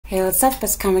Hey, what's up?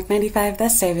 It's Comic 95, the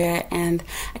Savior, and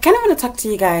I kind of want to talk to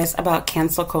you guys about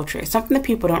cancel culture, something that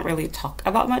people don't really talk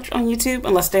about much on YouTube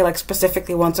unless they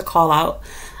specifically want to call out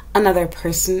another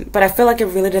person, but I feel like it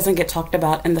really doesn't get talked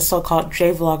about in the so-called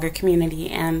J-vlogger community,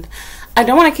 and I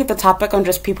don't want to keep the topic on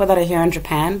just people that are here in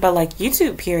Japan, but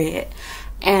YouTube, period.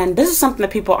 And this is something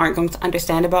that people aren't going to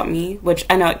understand about me, which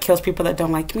I know it kills people that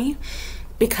don't like me.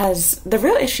 Because the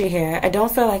real issue here, I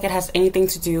don't feel like it has anything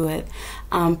to do with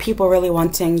people really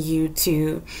wanting you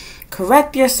to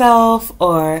correct yourself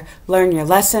or learn your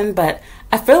lesson, but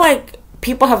I feel like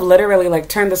people have literally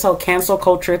turned this whole cancel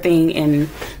culture thing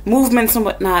and movements and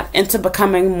whatnot into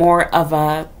becoming more of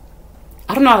a,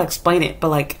 I don't know how to explain it,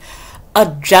 but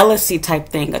a jealousy type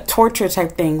thing, a torture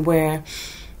type thing where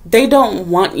they don't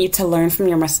want you to learn from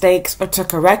your mistakes or to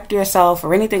correct yourself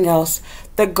or anything else.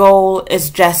 The goal is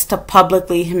just to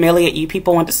publicly humiliate you.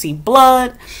 People want to see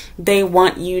blood. They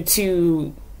want you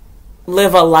to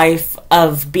live a life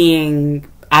of being,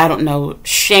 I don't know,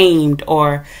 shamed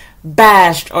or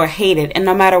bashed or hated. And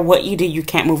no matter what you do, you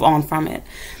can't move on from it.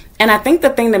 And I think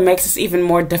the thing that makes this even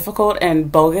more difficult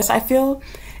and bogus, I feel,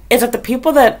 is that the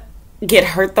people that get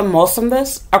hurt the most from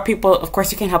this are people, of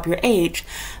course you can't help your age,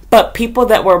 but people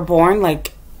that were born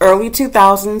early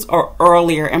 2000s or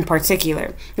earlier in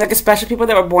particular. Especially people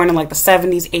that were born in the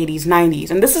 70s, 80s, 90s.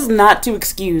 And this is not to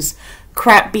excuse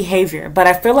crap behavior, but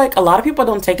I feel like a lot of people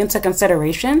don't take into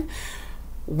consideration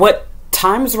what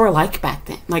times were like back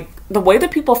then. The way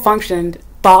that people functioned,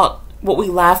 thought what we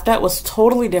laughed at was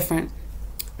totally different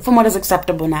from what is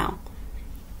acceptable now.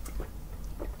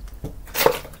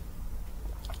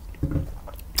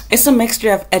 It's a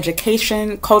mixture of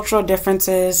education, cultural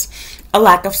differences, a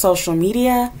lack of social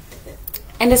media,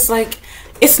 and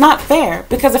it's not fair,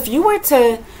 because if you were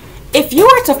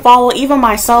to follow even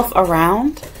myself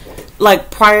around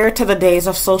prior to the days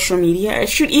of social media,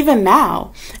 shoot, even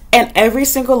now, and every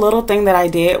single little thing that I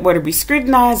did were to be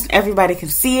scrutinized, and everybody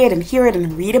could see it and hear it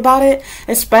and read about it,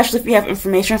 especially if you have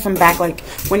information from back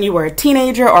when you were a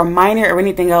teenager or minor or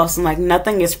anything else, and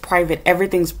nothing is private,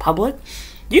 everything's public.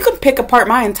 You can pick apart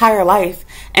my entire life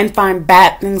and find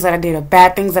bad things that I did or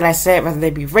bad things that I said, whether they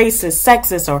be racist,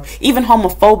 sexist, or even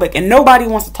homophobic, and nobody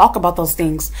wants to talk about those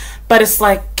things. But it's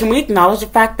can we acknowledge the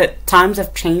fact that times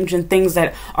have changed and things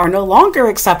that are no longer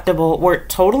acceptable were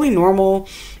totally normal,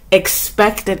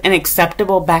 expected, and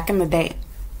acceptable back in the day?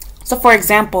 So, for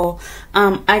example,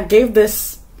 I gave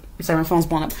this... Sorry, my phone's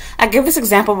blown up. I gave this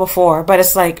example before, but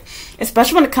it's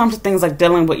especially when it comes to things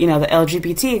dealing with, the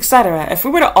LGBT, etc. If we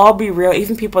were to all be real,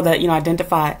 even people that,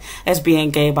 identify as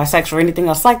being gay, bisexual, or anything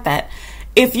else like that,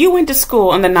 if you went to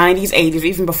school in the 90s, 80s, or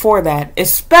even before that,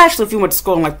 especially if you went to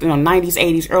school in 90s,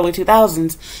 80s, early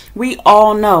 2000s, we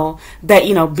all know that,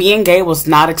 being gay was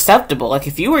not acceptable.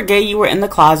 If you were gay, you were in the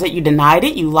closet, you denied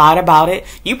it, you lied about it,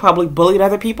 you probably bullied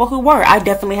other people who were. I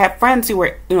definitely had friends who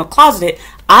were, closeted.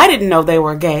 I didn't know they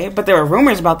were gay, but there were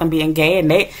rumors about them being gay,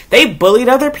 and they bullied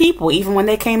other people, even when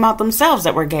they came out themselves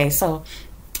that were gay. So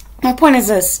my point is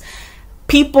this.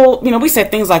 People, we said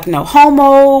things like,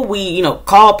 homo, we,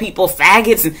 call people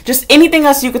faggots, and just anything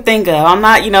else you could think of. I'm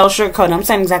not, sugarcoating. I'm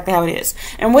saying exactly how it is.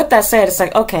 And with that said, it's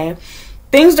okay,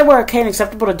 things that were okay and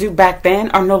acceptable to do back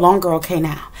then are no longer okay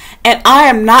now. And I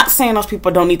am not saying those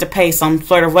people don't need to pay some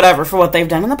sort of whatever for what they've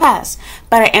done in the past.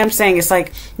 But I am saying it's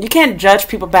you can't judge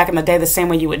people back in the day the same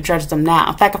way you would judge them now.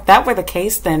 In fact, if that were the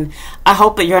case, then I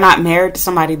hope that you're not married to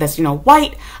somebody that's,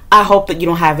 white. I hope that you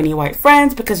don't have any white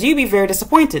friends, because you'd be very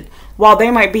disappointed. While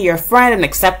they might be your friend and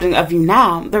accepting of you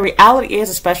now, the reality is,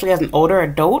 especially as an older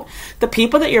adult, the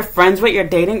people that you're friends with, you're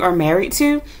dating, or married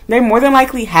to, they more than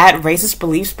likely had racist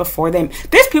beliefs before them.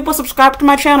 There's people subscribed to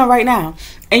my channel right now,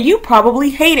 and you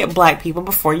probably hated black people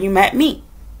before you met me.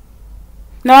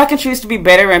 Now, I can choose to be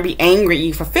better and be angry at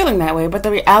you for feeling that way, but the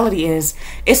reality is,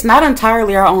 it's not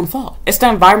entirely our own fault. It's the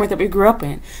environment that we grew up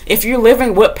in. If you're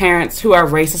living with parents who are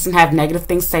racist and have negative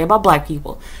things to say about black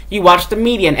people, you watch the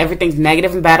media and everything's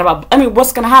negative and bad about...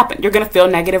 what's going to happen? You're going to feel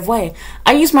a negative way.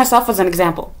 I use myself as an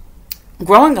example.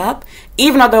 Growing up,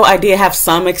 even although I did have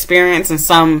some experience and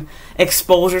some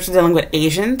exposure to dealing with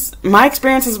Asians, my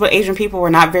experiences with Asian people were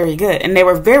not very good, and they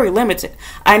were very limited.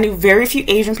 I knew very few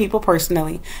Asian people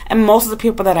personally, and most of the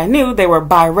people that I knew, they were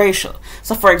biracial.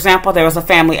 So, for example, there was a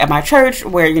family at my church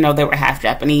where, they were half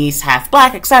Japanese, half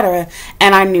black, etc.,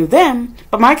 and I knew them,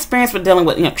 but my experience with dealing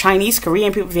with, Chinese,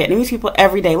 Korean people, Vietnamese people,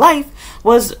 everyday life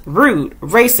was rude,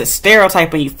 racist,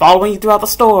 stereotyping you, following you throughout the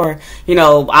store,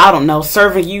 I don't know,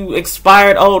 serving you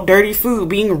expired old dirty food,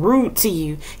 being rude to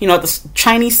you, the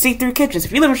Chinese see-through kitchens.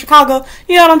 If you live in Chicago,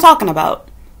 you know what I'm talking about.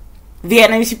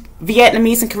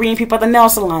 Vietnamese and Korean people at the nail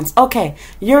salons. Okay,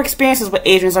 your experiences with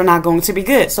Asians are not going to be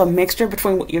good. So a mixture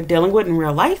between what you're dealing with in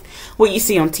real life, what you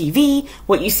see on TV,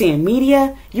 what you see in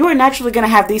media, you are naturally going to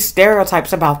have these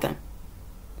stereotypes about them.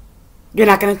 You're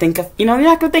not going to think of, you're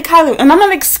not going to think highly. And I'm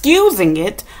not excusing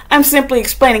it. I'm simply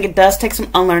explaining it does take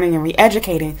some unlearning and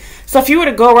re-educating. So if you were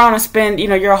to go around and spend,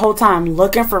 your whole time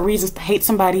looking for reasons to hate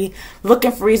somebody,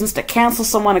 looking for reasons to cancel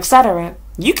someone, etc.,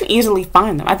 you can easily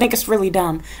find them. I think it's really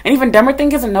dumb. And even dumber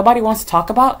thing is that nobody wants to talk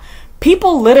about.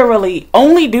 People literally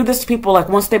only do this to people like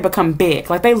once they become big.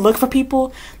 Like they look for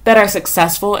people that are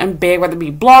successful and big, whether it be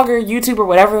blogger, YouTuber,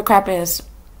 whatever the crap is.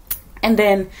 And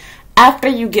then after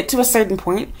you get to a certain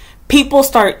point, people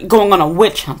start going on a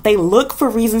witch hunt. They look for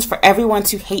reasons for everyone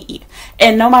to hate you.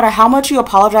 And no matter how much you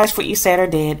apologize for what you said or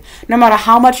did, no matter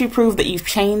how much you prove that you've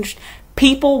changed,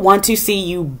 people want to see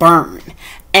you burn.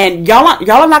 And y'all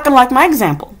are not going to like my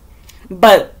example.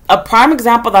 But a prime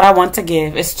example that I want to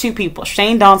give is two people,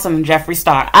 Shane Dawson and Jeffree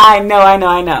Star. I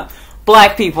know.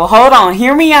 Black people, hold on.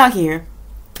 Hear me out here.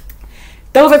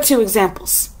 Those are two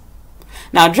examples.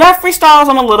 Now, Jeffree Star is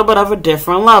on a little bit of a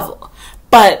different level.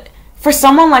 But for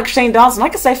someone like Shane Dawson, I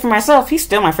can say for myself, he's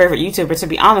still my favorite YouTuber, to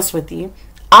be honest with you.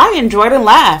 I enjoyed and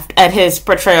laughed at his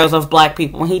portrayals of black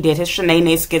people when he did his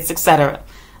Shanae skits, etc.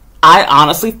 I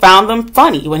honestly found them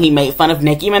funny when he made fun of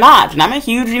Nicki Minaj. And I'm a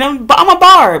huge, I'm a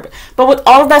barb. But with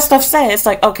all of that stuff said, it's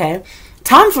like, okay,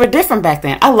 times were different back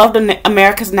then. I loved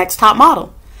America's Next Top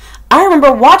Model. I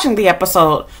remember watching the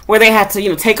episode where they had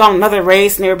to, take on another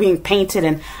race and they were being painted.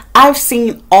 And I've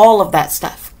seen all of that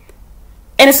stuff.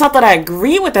 And it's not that I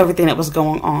agree with everything that was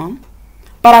going on,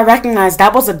 but I recognize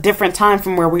that was a different time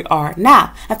from where we are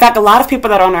now. In fact, a lot of people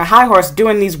that are on their high horse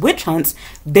doing these witch hunts,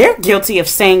 they're guilty of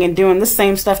saying and doing the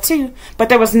same stuff too. But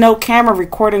there was no camera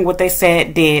recording what they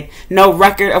said, did, no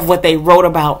record of what they wrote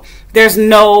about. There's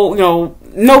no,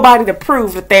 nobody to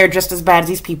prove that they're just as bad as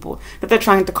these people that they're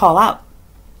trying to call out.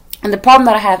 And the problem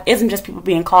that I have isn't just people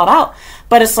being called out,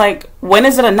 but it's like, when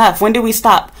is it enough? When do we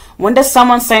stop? When does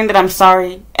someone saying that I'm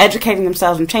sorry, educating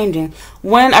themselves and changing,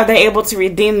 when are they able to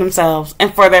redeem themselves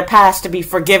and for their past to be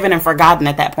forgiven and forgotten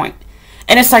at that point?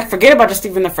 And it's like, forget about just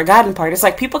even the forgotten part. It's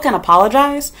like people can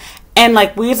apologize, and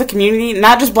like we as a community,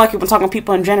 not just black people, I'm talking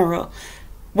people in general,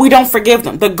 we don't forgive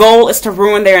them. The goal is to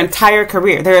ruin their entire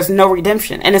career. There is no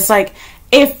redemption. And it's like,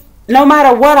 if no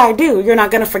matter what I do, you're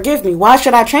not going to forgive me, why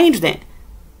should I change then?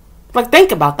 Like,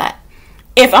 think about that.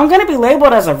 If I'm going to be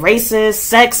labeled as a racist,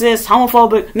 sexist,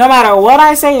 homophobic, no matter what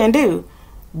I say and do,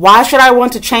 why should I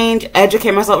want to change,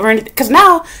 educate myself or anything? Because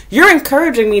now you're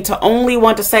encouraging me to only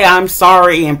want to say I'm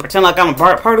sorry and pretend like I'm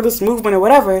a part of this movement or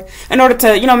whatever in order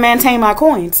to, maintain my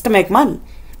coins to make money.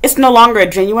 It's no longer a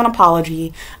genuine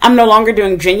apology. I'm no longer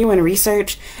doing genuine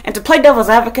research. And to play devil's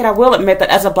advocate, I will admit that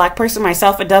as a black person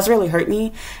myself, it does really hurt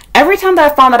me. Every time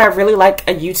that I found that I really like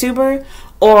a YouTuber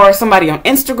or somebody on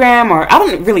Instagram, or I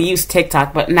don't really use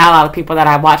TikTok, but now a lot of people that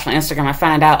I watch on Instagram, I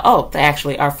find out, oh, they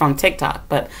actually are from TikTok.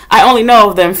 But I only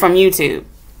know of them from YouTube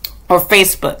or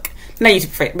Facebook. Not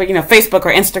YouTube, but Facebook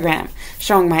or Instagram,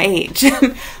 showing my age.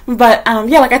 But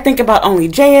I think about Only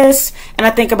JS, and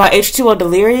I think about H2O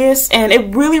Delirious, and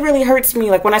it really, really hurts me,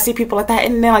 like when I see people like that,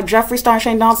 and then like Jeffree Star and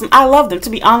Shane Dawson. I love them,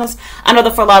 to be honest. I know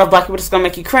that for a lot of black people, it's gonna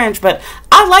make you cringe, but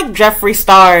I like Jeffree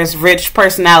Star's rich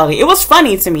personality. It was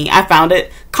funny to me. I found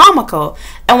it comical,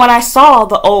 and when I saw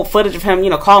the old footage of him,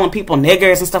 calling people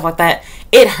niggers and stuff like that,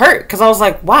 it hurt because I was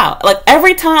like, wow. Like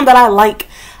every time that I like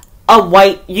a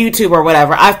white YouTuber or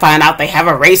whatever, I find out they have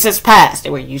a racist past. They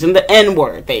were using the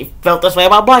N-word. They felt this way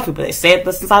about black people. They said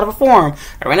this inside of a forum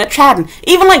or in a chat. And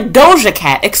even like Doja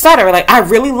Cat, etc. Like, I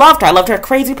really loved her. I loved her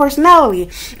crazy personality.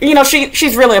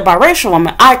 She's really a biracial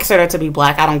woman. I consider her to be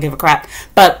black. I don't give a crap.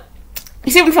 But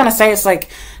you see what I'm trying to say? It's like,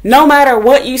 no matter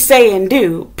what you say and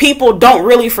do, people don't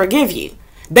really forgive you.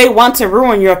 They want to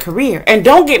ruin your career. And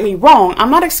don't get me wrong,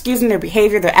 I'm not excusing their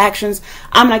behavior, their actions.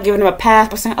 I'm not giving them a pass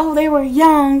by saying, oh, they were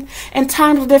young and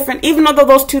times were different, even though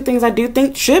those two things I do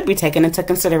think should be taken into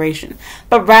consideration.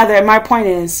 But rather, my point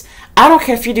is, I don't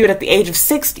care if you do it at the age of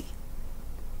 60.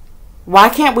 Why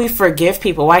can't we forgive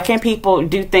people? Why can't people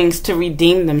do things to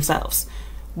redeem themselves?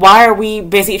 Why are we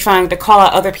busy trying to call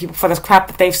out other people for this crap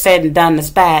that they've said and done that's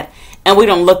bad, and we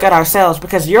don't look at ourselves?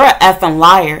 Because you're an effing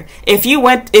liar. If you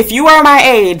are my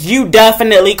age, you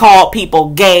definitely called people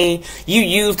gay. You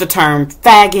used the term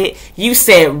faggot. You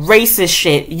said racist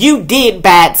shit. You did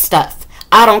bad stuff.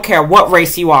 I don't care what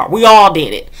race you are. We all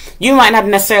did it. You might not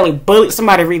necessarily bully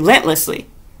somebody relentlessly,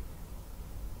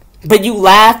 But you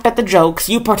laughed at the jokes,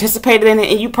 you participated in it,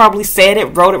 and you probably said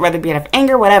it, wrote it, whether it be out of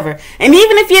anger, whatever. And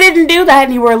even if you didn't do that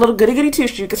and you were a little goody-goody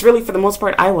two-shoe, because really for the most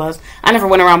part I was. I never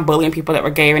went around bullying people that were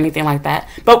gay or anything like that.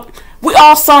 But we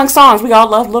all sung songs. We all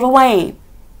loved Lil Wayne.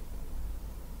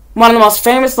 One of the most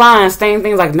famous lines saying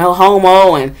things like no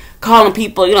homo and calling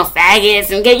people, faggots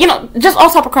and gay, just all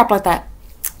type of crap like that.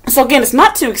 So again, it's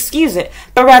not to excuse it,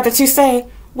 but rather to say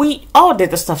we all did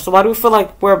this stuff. So why do we feel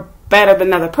like we're better than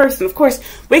another person? Of course,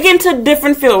 we get into a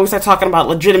different field when we start talking about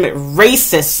legitimate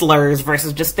racist slurs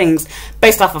versus just things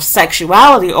based off of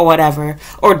sexuality or whatever,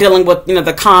 or dealing with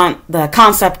the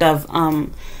concept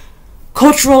of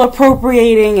cultural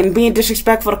appropriating and being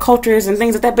disrespectful to cultures and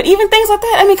things like that. But even things like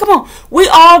that, I mean, come on, we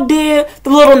all did the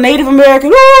little Native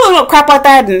American crap like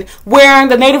that and wearing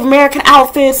the Native American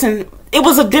outfits, and it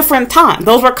was a different time.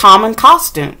 Those were common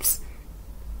costumes.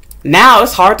 Now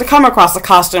it's hard to come across a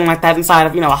costume like that inside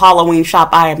of, a Halloween shop,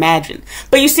 I imagine.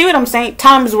 But you see what I'm saying?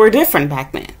 Times were different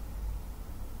back then.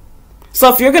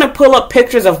 So if you're going to pull up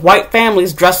pictures of white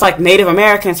families dressed like Native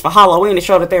Americans for Halloween to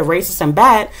show that they're racist and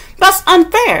bad, that's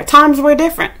unfair. Times were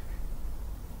different.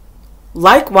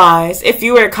 Likewise, if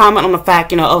you were to comment on the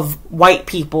fact, of white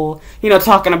people,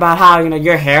 talking about how,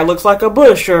 your hair looks like a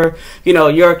bush, or,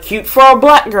 you're cute for a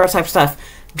black girl type stuff.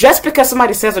 Just because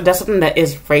somebody says or does something that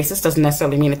is racist doesn't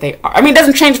necessarily mean that they are. I mean, it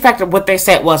doesn't change the fact that what they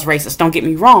said was racist. Don't get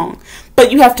me wrong.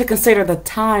 But you have to consider the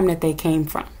time that they came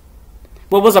from.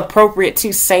 What was appropriate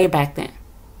to say back then.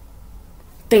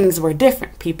 Things were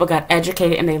different. People got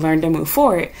educated and they learned to move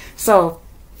forward. So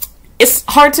it's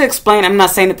hard to explain. I'm not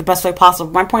saying it the best way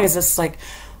possible. My point is this,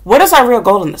 what is our real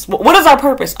goal in this? What is our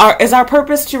purpose? Is our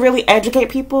purpose to really educate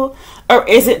people? Or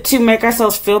is it to make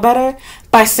ourselves feel better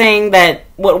by saying that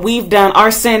what we've done,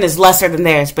 our sin is lesser than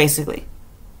theirs, basically?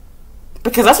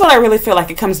 Because that's what I really feel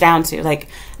like it comes down to. Like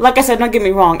I said, don't get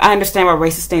me wrong. I understand why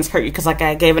racist things hurt you, because like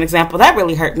I gave an example, that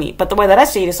really hurt me. But the way that I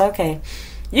see it is, okay,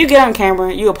 you get on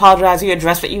camera, you apologize, you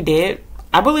address what you did.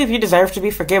 I believe you deserve to be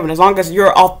forgiven as long as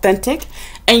you're authentic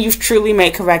and you've truly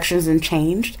made corrections and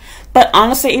changed. But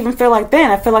honestly, I even feel like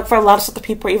then, I feel like for a lot of stuff that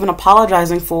people are even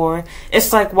apologizing for,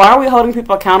 it's like, why are we holding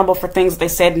people accountable for things that they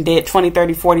said and did 20,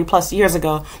 30, 40 plus years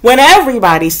ago when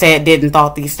everybody said, did, and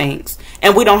thought these things?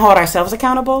 And we don't hold ourselves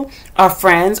accountable, our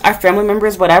friends, our family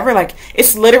members, whatever. Like,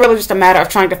 it's literally just a matter of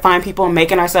trying to find people and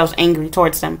making ourselves angry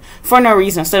towards them for no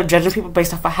reason, instead of judging people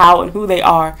based off of how and who they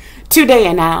are today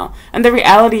and now. And the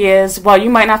reality is, while you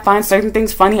might not find certain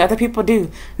things funny, other people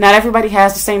do. Not everybody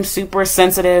has the same super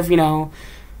sensitive,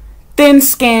 thin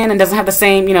skin and doesn't have the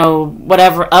same,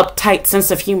 whatever, uptight sense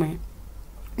of humor.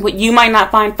 What you might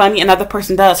not find funny, another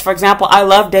person does. For example, I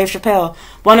love Dave Chappelle.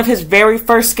 One of his very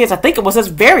first skits, I think it was his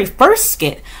very first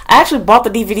skit. I actually bought the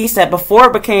DVD set before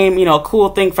it became, a cool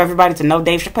thing for everybody to know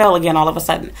Dave Chappelle again all of a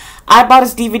sudden. I bought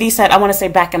his DVD set, I want to say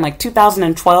back in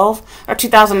 2012 or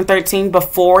 2013,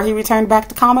 before he returned back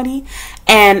to comedy.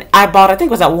 And I bought, I think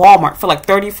it was at Walmart for $30,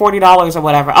 $40 or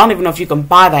whatever. I don't even know if you can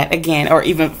buy that again, or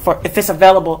even if it's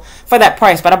available for that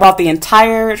price. But I bought the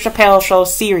entire Chappelle Show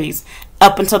series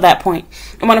up until that point.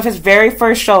 In one of his very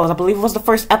first shows, I believe it was the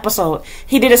first episode,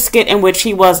 he did a skit in which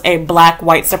he was a black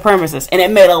white supremacist, and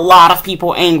it made a lot of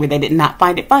people angry. They did not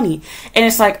find it funny. And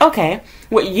it's like, okay,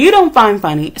 what you don't find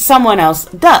funny, someone else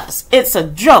does. It's a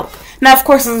joke. Now, of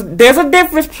course, there's a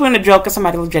difference between a joke and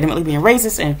somebody legitimately being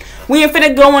racist, and we ain't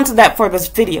finna go into that for this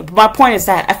video. But my point is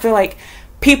that I feel like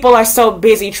people are so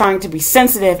busy trying to be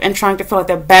sensitive and trying to feel like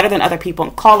they're better than other people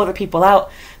and call other people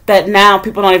out, that now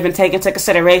people don't even take into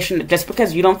consideration that just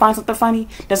because you don't find something funny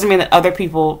doesn't mean that other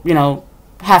people,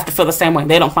 have to feel the same way.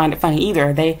 They don't find it funny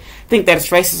either. They think that it's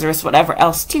racist or it's whatever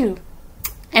else too.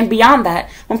 And beyond that,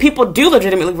 when people do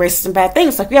legitimately racist and bad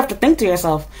things, you have to think to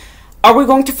yourself, are we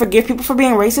going to forgive people for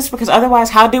being racist? Because otherwise,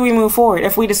 how do we move forward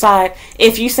if we decide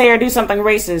if you say or do something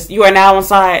racist, you are now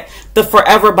inside the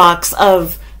forever box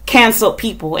of canceled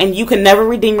people, and you can never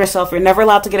redeem yourself. You're never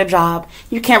allowed to get a job.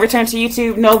 You can't return to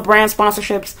YouTube. No brand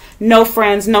sponsorships. No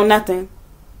friends. No nothing.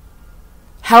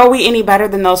 How are we any better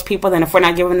than those people then if we're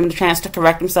not giving them the chance to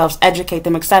correct themselves, educate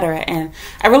them, etc.? And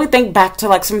I really think back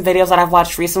to some videos that I've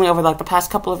watched recently over the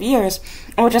past couple of years,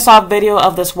 in which I saw a video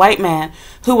of this white man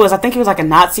who was, I think he was a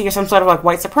Nazi or some sort of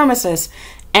white supremacist,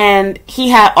 and he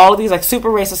had all of these super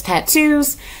racist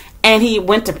tattoos. And he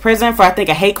went to prison for, I think,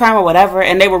 a hate crime or whatever.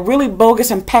 And they were really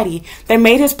bogus and petty. They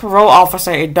made his parole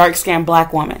officer a dark-skinned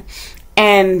black woman.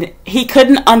 And he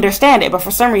couldn't understand it. But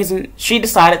for some reason, she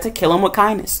decided to kill him with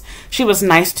kindness. She was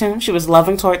nice to him. She was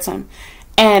loving towards him.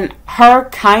 And her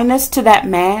kindness to that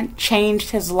man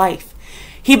changed his life.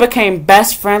 He became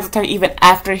best friends with her even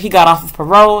after he got off of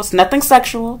parole. It's nothing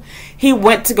sexual. He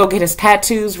went to go get his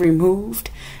tattoos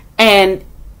removed. And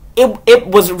it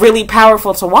was really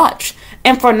powerful to watch.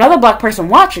 And for another black person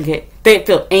watching it, they'd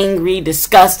feel angry,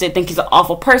 disgusted, think he's an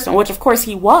awful person, which of course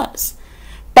he was.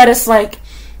 But it's like,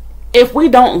 if we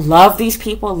don't love these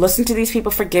people, listen to these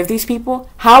people, forgive these people,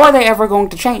 how are they ever going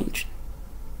to change?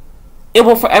 It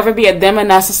will forever be a them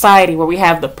and us society where we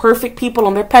have the perfect people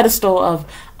on their pedestal of,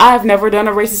 I've never done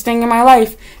a racist thing in my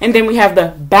life. And then we have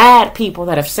the bad people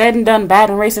that have said and done bad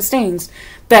and racist things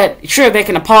that, sure, they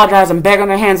can apologize and beg on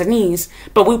their hands and knees,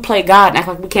 but we play God and act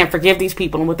like we can't forgive these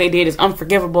people, and what they did is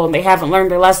unforgivable, and they haven't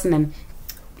learned their lesson, and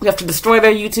we have to destroy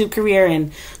their YouTube career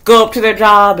and go up to their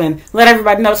job and let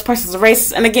everybody know this person's a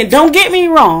racist. And again, don't get me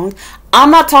wrong,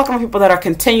 I'm not talking about people that are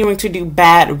continuing to do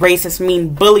bad, racist,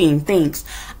 mean, bullying things.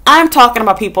 I'm talking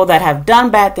about people that have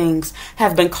done bad things,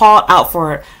 have been called out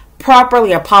for it,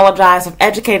 properly apologized, have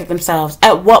educated themselves.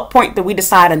 At what point do we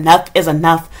decide enough is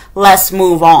enough? Let's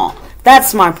move on.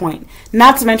 That's my point.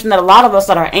 Not to mention that a lot of us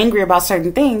that are angry about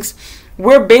certain things,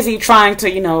 we're busy trying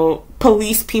to,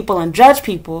 police people and judge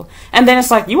people. And then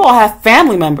it's like, you all have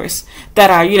family members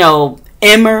that are,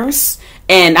 Emmers.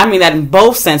 And I mean that in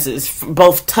both senses,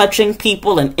 both touching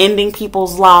people and ending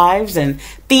people's lives, and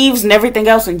thieves and everything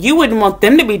else. And you wouldn't want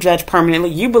them to be judged permanently.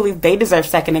 You believe they deserve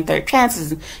second and third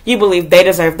chances. You believe they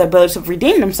deserve the ability to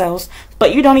redeem themselves.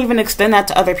 But you don't even extend that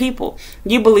to other people.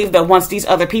 You believe that once these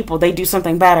other people, they do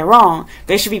something bad or wrong,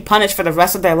 they should be punished for the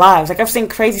rest of their lives. Like, I've seen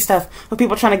crazy stuff with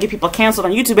people trying to get people canceled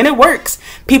on YouTube, and it works.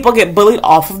 People get bullied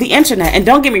off of the internet. And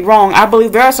don't get me wrong, I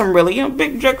believe there are some really,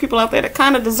 big jerk people out there that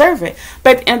kind of deserve it.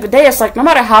 But at the end of the day, it's like, no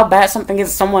matter how bad something is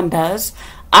that someone does,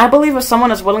 I believe if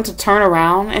someone is willing to turn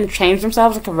around and change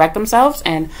themselves and correct themselves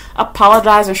and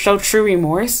apologize and show true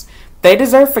remorse, they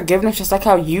deserve forgiveness just like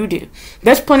how you do.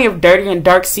 There's plenty of dirty and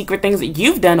dark secret things that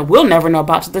you've done that we'll never know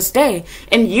about to this day.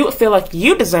 And you feel like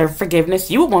you deserve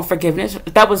forgiveness. You would want forgiveness.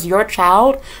 If that was your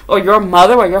child or your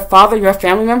mother or your father, your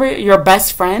family member, your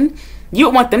best friend, you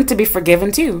would want them to be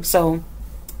forgiven too. So,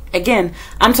 again,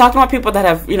 I'm talking about people that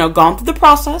have, gone through the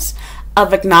process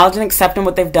of acknowledging and accepting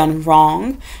what they've done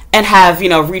wrong and have,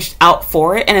 reached out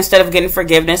for it. And instead of getting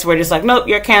forgiveness, we're just like, nope,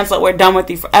 you're canceled. We're done with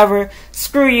you forever.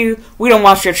 Screw you. We don't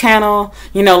watch your channel.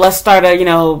 Let's start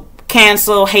a,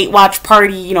 cancel, hate watch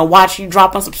party, watch you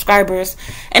drop on subscribers.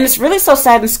 And it's really so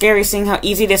sad and scary seeing how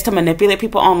easy it is to manipulate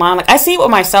people online. Like, I see it with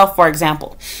myself, for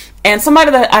example. And somebody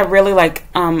that I really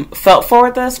felt for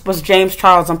with this was James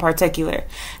Charles in particular.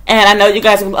 And I know you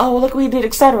guys are going, oh, look what he did,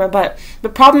 etc. But the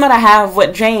problem that I have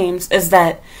with James is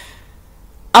that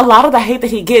a lot of the hate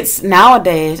that he gets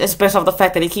nowadays is based off the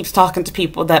fact that he keeps talking to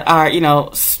people that are,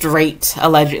 straight,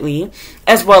 allegedly,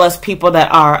 as well as people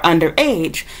that are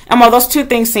underage. And while those two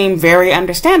things seem very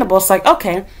understandable, it's like,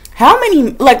 okay, how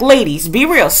many, ladies, be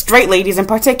real, straight ladies in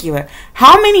particular,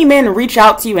 how many men reach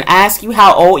out to you and ask you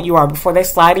how old you are before they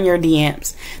slide in your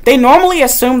DMs? They normally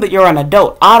assume that you're an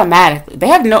adult automatically. They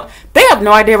have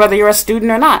no idea whether you're a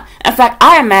student or not. In fact,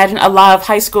 I imagine a lot of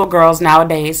high school girls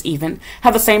nowadays even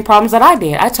have the same problems that I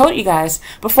did. I told you guys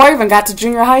before I even got to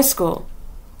junior high school.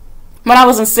 When I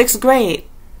was in 6th grade,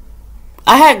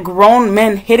 I had grown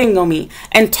men hitting on me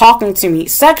and talking to me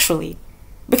sexually,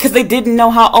 because they didn't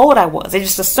know how old I was. They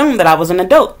just assumed that I was an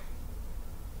adult.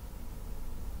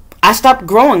 I stopped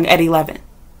growing at 11.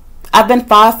 I've been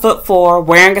 5'4",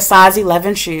 wearing a size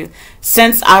 11 shoe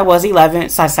since I was 11.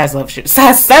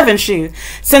 Size 7 shoe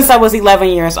since I was 11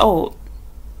 years old.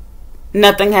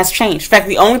 Nothing has changed. In fact,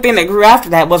 the only thing that grew after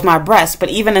that was my breasts.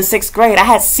 But even in 6th grade, I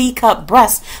had C-cup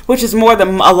breasts, which is more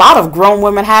than a lot of grown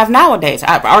women have nowadays.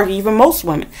 I argue even most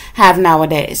women have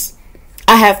nowadays.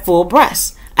 I had full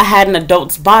breasts. I had an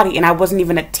adult's body, and I wasn't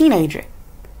even a teenager.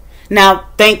 Now,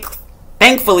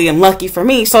 thankfully and lucky for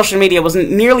me, social media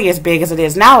wasn't nearly as big as it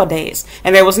is nowadays,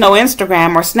 and there was no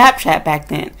Instagram or Snapchat back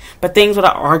then. But things would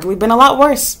have arguably been a lot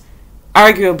worse.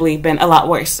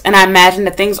 And I imagine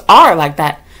that things are like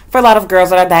that for a lot of girls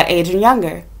that are that age and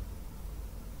younger.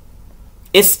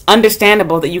 It's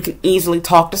understandable that you can easily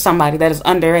talk to somebody that is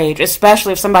underage,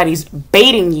 especially if somebody's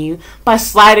baiting you by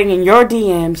sliding in your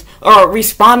DMs or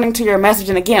responding to your message.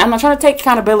 And again, I'm not trying to take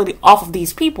accountability off of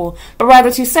these people, but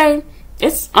rather to say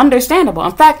it's understandable.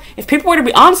 In fact, if people were to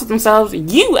be honest with themselves,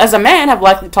 you as a man have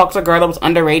likely talked to a girl that was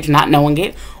underage not knowing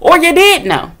it, or you did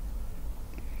know.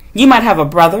 You might have a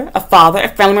brother, a father, a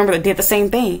family member that did the same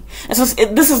thing. And so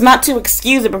this is not to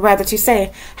excuse it, but rather to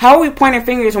say, how are we pointing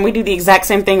fingers when we do the exact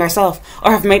same thing ourselves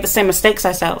or have made the same mistakes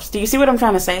ourselves? Do you see what I'm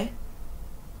trying to say?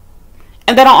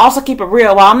 And then I'll also keep it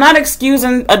real. While I'm not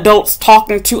excusing adults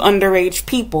talking to underage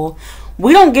people,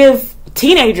 we don't give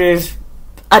teenagers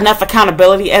enough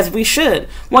accountability as we should.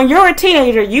 When you're a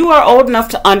teenager, you are old enough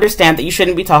to understand that you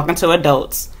shouldn't be talking to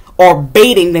adults or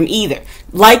baiting them either.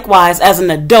 Likewise, as an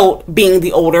adult, being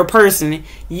the older person,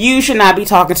 you should not be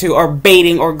talking to or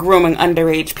baiting or grooming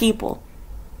underage people.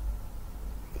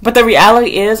 But the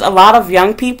reality is, a lot of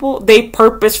young people, they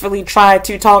purposefully try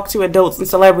to talk to adults and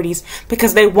celebrities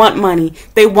because they want money,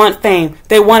 they want fame,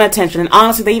 they want attention, and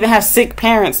honestly, they even have sick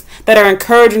parents that are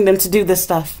encouraging them to do this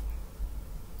stuff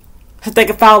so they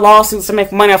can file lawsuits to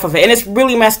make money off of it. And it's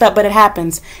really messed up, but it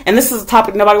happens. And this is a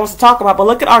topic nobody wants to talk about, but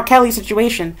look at R. Kelly's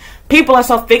situation. People are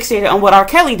so fixated on what R.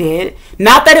 Kelly did.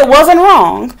 Not that it wasn't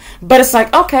wrong, but it's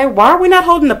like, okay, why are we not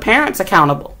holding the parents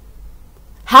accountable?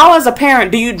 How, as a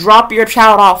parent, do you drop your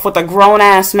child off with a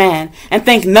grown-ass man and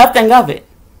think nothing of it?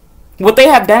 Would they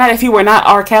have done it if he were not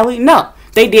R. Kelly? No.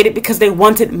 They did it because they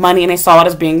wanted money and they saw it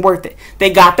as being worth it. They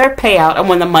got their payout, and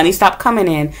when the money stopped coming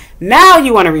in, now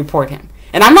you want to report him.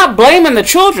 And I'm not blaming the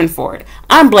children for it.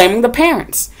 I'm blaming the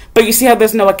parents. But you see how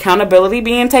there's no accountability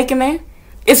being taken there?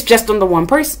 It's just on the one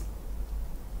person.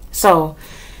 So,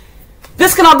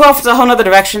 this can all go off to a whole other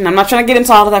direction. I'm not trying to get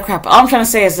into all of that crap. All I'm trying to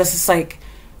say is this. It's like,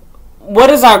 what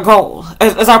is our goal?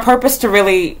 Is our purpose to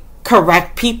really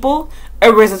correct people?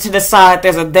 Or is it to decide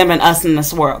there's a them and us in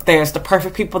this world? There's the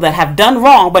perfect people that have done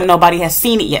wrong, but nobody has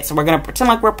seen it yet. So we're going to pretend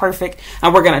like we're perfect,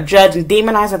 and we're going to judge and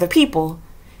demonize other people.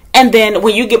 And then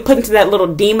when you get put into that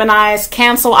little demonized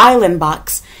cancel island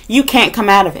box, you can't come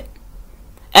out of it.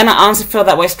 And I honestly feel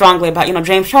that way strongly about,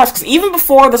 James Charles. Because even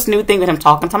before this new thing with him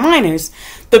talking to minors,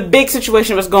 the big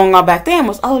situation that was going on back then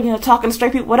was, talking to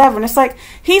straight people, whatever. And it's like,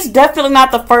 he's definitely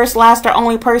not the first, last, or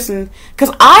only person.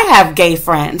 Because I have gay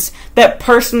friends that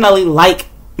personally like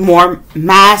more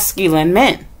masculine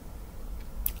men.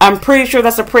 I'm pretty sure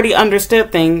that's a pretty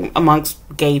understood thing amongst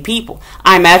gay people.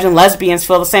 I imagine lesbians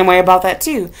feel the same way about that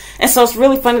too. And so it's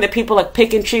really funny that people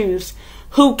pick and choose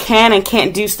who can and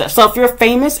can't do stuff. So if you're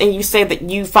famous and you say that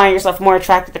you find yourself more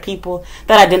attracted to people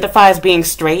that identify as being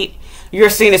straight, you're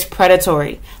seen as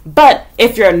predatory. But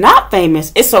if you're not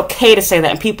famous, it's okay to say that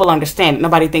and people understand it.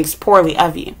 Nobody thinks poorly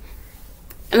of you.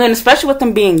 And then especially with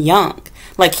them being young.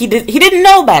 He didn't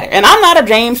know better. And I'm not a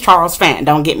James Charles fan,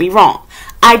 don't get me wrong.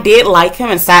 I did like him,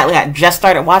 and sadly, I just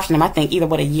started watching him, I think, either,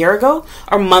 a year ago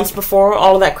or months before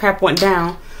all of that crap went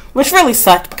down, which really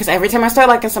sucked, because every time I start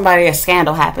liking somebody, a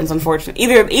scandal happens, unfortunately.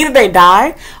 Either they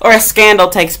die, or a scandal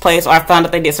takes place, or I found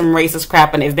out they did some racist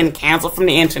crap, and they've been canceled from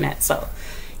the internet. So,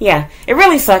 yeah, it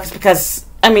really sucks, because,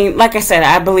 like I said,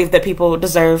 I believe that people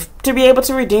deserve to be able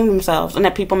to redeem themselves, and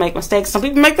that people make mistakes. Some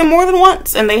people make them more than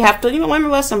once, and they have to, learn a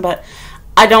lesson, but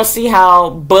I don't see how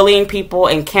bullying people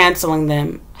and canceling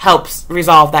them helps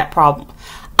resolve that problem.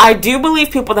 I do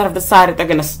believe people that have decided they're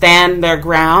going to stand their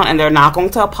ground and they're not going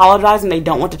to apologize and they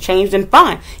don't want to change, then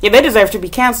fine. Yeah, they deserve to be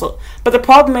canceled. But the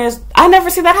problem is, I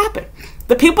never see that happen.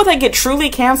 The people that get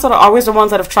truly canceled are always the ones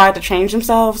that have tried to change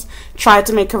themselves, tried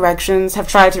to make corrections, have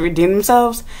tried to redeem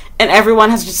themselves, and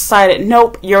everyone has just decided,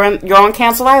 nope, you're on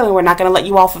cancel island, we're not going to let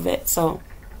you off of it. So,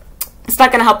 it's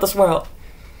not going to help this world.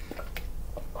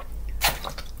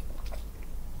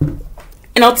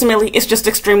 And ultimately, it's just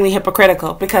extremely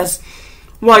hypocritical, because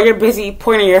while you're busy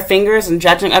pointing your fingers and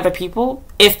judging other people,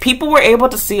 if people were able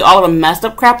to see all of the messed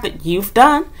up crap that you've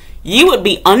done, you would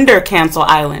be under cancel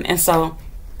island. And so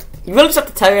you really just have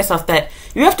to tell yourself that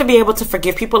you have to be able to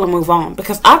forgive people and move on,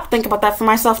 because I think about that for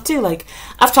myself too.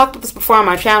 I've talked about this before on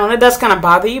my channel, and it does kind of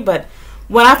bother you, but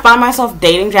when I find myself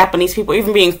dating Japanese people,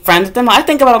 even being friends with them, I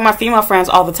think about my female friends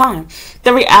all the time.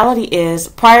 The reality is,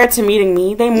 prior to meeting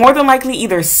me, they more than likely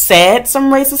either said some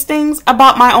racist things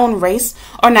about my own race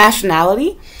or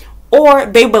nationality, or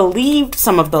they believed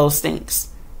some of those things.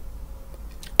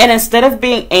 And instead of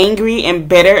being angry and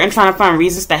bitter and trying to find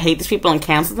reasons to hate these people and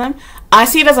cancel them, I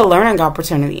see it as a learning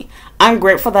opportunity. I'm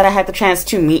grateful that I had the chance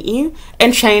to meet you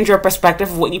and change your perspective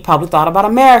of what you probably thought about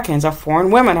Americans or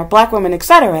foreign women or black women,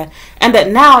 etc. And that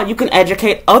now you can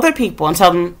educate other people and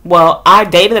tell them, well, I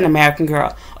dated an American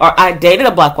girl, or I dated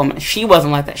a black woman. She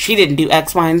wasn't like that. She didn't do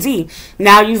X, Y, and Z.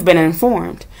 Now you've been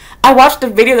informed. I watched a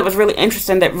video that was really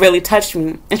interesting that really touched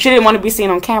me, and she didn't want to be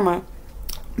seen on camera.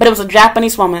 But it was a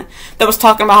Japanese woman that was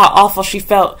talking about how awful she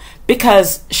felt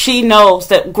because she knows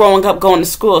that growing up going to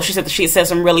school, she said that she said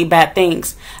some really bad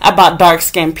things about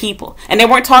dark-skinned people. And they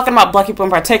weren't talking about black people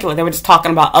in particular. They were just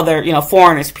talking about other,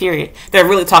 foreigners, period. They're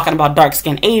really talking about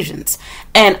dark-skinned Asians.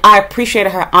 And I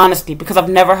appreciated her honesty because I've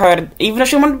never heard,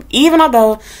 even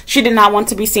although she did not want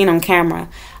to be seen on camera,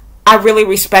 I really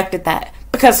respected that.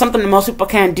 because something that most people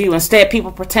can't do. Instead,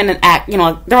 people pretend and act,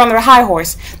 like they're on their high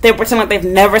horse. They pretend like they've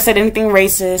never said anything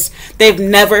racist. They've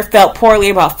never felt poorly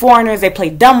about foreigners. They play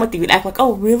dumb with you and act like,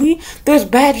 oh, really? There's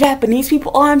bad Japanese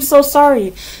people? Oh, I'm so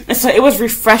sorry. And so it was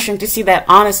refreshing to see that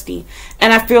honesty.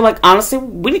 And I feel like, honestly,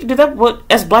 we need to do that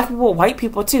as black people, white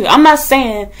people, too. I'm not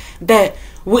saying that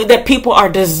that people are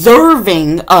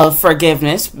deserving of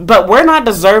forgiveness, but we're not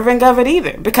deserving of it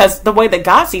either, because the way that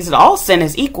God sees it, all sin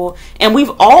is equal, and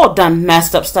we've all done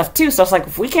messed up stuff too. So it's like,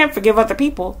 if we can't forgive other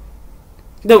people,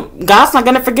 God's not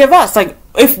going to forgive us. Like,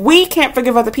 if we can't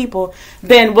forgive other people,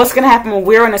 then what's going to happen when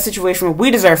we're in a situation where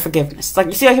we deserve forgiveness? Like,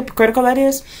 you see how hypocritical that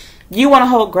is? You want to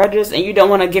hold grudges, and you don't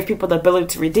want to give people the ability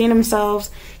to redeem themselves.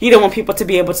 You don't want people to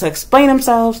be able to explain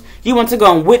themselves. You want to go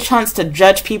on witch hunts to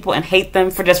judge people and hate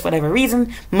them for just whatever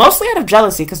reason, mostly out of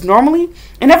jealousy, because normally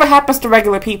it never happens to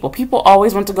regular people. People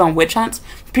always want to go on witch hunts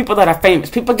for people that are famous.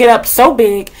 People get up so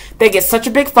big, they get such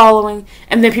a big following,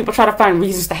 and then people try to find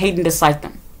reasons to hate and dislike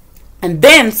them. And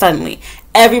then suddenly,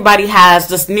 everybody has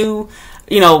this new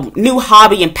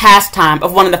hobby and pastime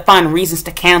of wanting to find reasons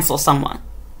to cancel someone.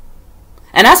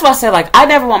 And that's why I say, like, I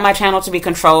never want my channel to be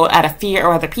controlled out of fear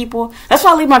or other people. That's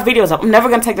why I leave my videos up. I'm never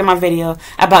going to take my video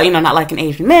about, not liking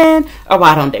Asian men, or why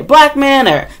I don't date black men,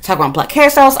 or talk about black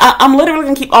hairstyles. I'm literally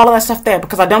going to keep all of that stuff there,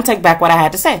 because I don't take back what I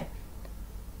had to say.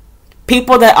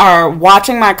 People that are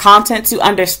watching my content to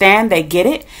understand, they get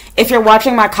it. If you're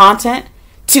watching my content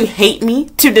to hate me,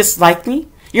 to dislike me,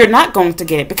 you're not going to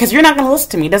get it, because you're not going to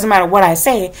listen to me. It doesn't matter what I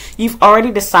say. You've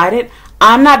already decided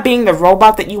I'm not being the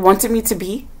robot that you wanted me to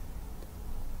be.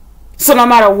 So no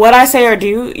matter what I say or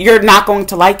do, you're not going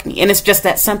to like me. And it's just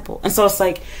that simple. And so it's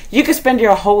like, you could spend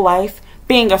your whole life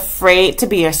being afraid to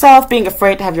be yourself, being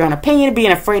afraid to have your own opinion, being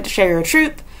afraid to share your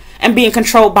truth, and being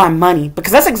controlled by money.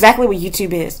 Because that's exactly what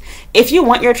YouTube is. If you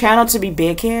want your channel to be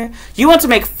big here, you want to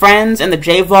make friends in the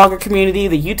J-Vlogger community,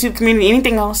 the YouTube community,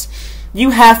 anything else,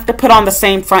 you have to put on the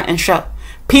same front and show.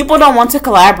 People don't want to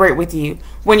collaborate with you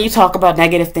when you talk about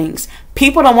negative things.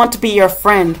 People don't want to be your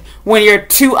friend when you're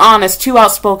too honest, too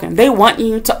outspoken. They want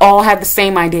you to all have the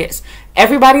same ideas.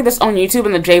 Everybody that's on YouTube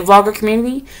in the J-Vlogger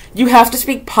community, you have to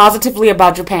speak positively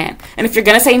about Japan. And if you're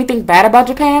going to say anything bad about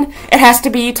Japan, it has to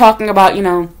be you talking about,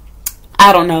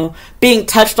 I don't know, being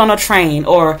touched on a train,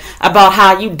 or about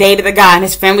how you dated a guy and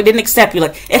his family didn't accept you.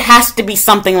 Like, it has to be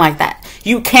something like that.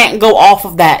 You can't go off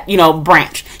of that,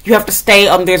 branch. You have to stay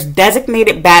on, there's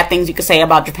designated bad things you can say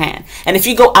about Japan. And if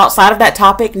you go outside of that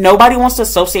topic, nobody wants to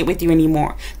associate with you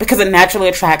anymore, because it naturally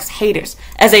attracts haters.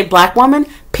 As a black woman,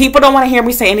 people don't want to hear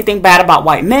me say anything bad about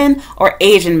white men or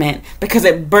Asian men, because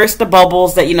it bursts the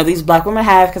bubbles that, these black women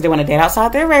have, because they want to date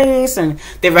outside their race, and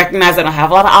they recognize they don't have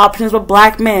a lot of options with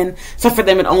black men. So for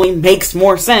them, it only makes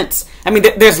more sense. I mean,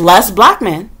 there's less black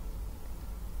men.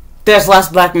 There's less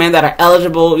black men that are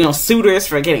eligible, suitors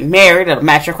for getting married, that'll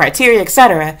match your criteria,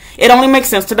 etc. It only makes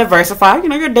sense to diversify,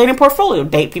 your dating portfolio,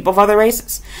 date people of other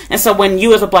races. And so when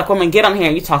you as a black woman get on here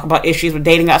and you talk about issues with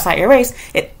dating outside your race,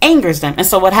 it angers them. And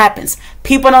so what happens?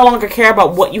 People no longer care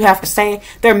about what you have to say.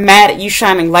 They're mad at you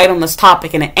shining light on this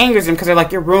topic, and it angers them because they're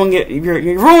like, you're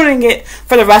ruining it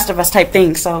for the rest of us type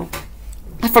thing. So,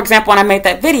 for example, when I made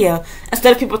that video,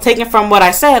 instead of people taking from what I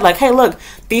said, like, hey, look,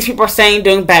 these people are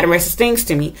doing bad and racist things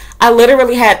to me, I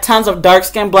literally had tons of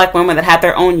dark-skinned black women that had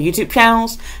their own YouTube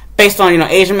channels based on,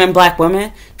 Asian men, black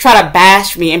women, try to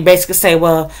bash me and basically say,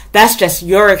 well, that's just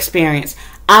your experience.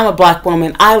 I'm a black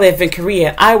woman. I live in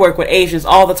Korea. I work with Asians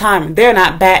all the time. They're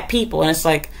not bad people. And it's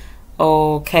like,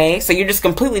 okay, so you just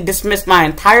completely dismissed my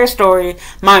entire story,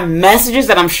 my messages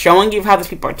that I'm showing you, how these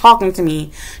people are talking to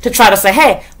me, to try to say,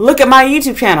 hey, look at my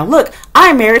YouTube channel. Look,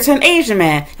 I'm married to an Asian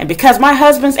man, and because my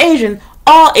husband's Asian,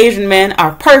 all Asian men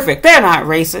are perfect. They're not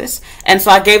racist. And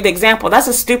so I gave the example. That's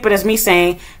as stupid as me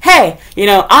saying, hey,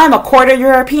 I'm a quarter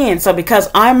European, so because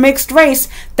I'm mixed race,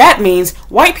 that means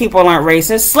white people aren't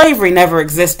racist. Slavery never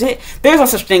existed. There's no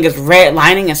such thing as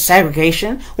redlining and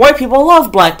segregation. White people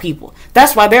love black people.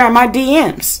 That's why they're in my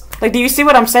DMs. Like, do you see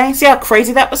what I'm saying? See how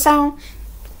crazy that would sound?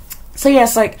 So yeah,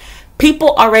 it's like, people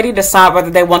already decide whether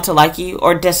they want to like you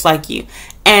or dislike you.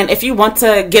 And if you want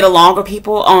to get along with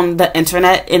people on the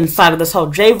internet inside of this whole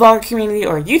J-Vlog community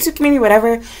or YouTube community,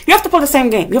 whatever, you have to play the same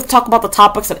game. You have to talk about the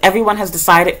topics that everyone has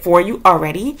decided for you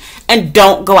already, and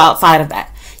don't go outside of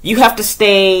that. You have to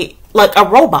stay like a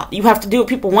robot. You have to do what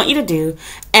people want you to do,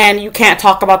 and you can't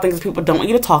talk about things that people don't want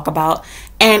you to talk about.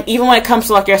 And even when it comes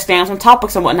to like your stance on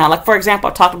topics and whatnot, like for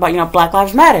example, I talked about, Black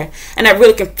Lives Matter, and that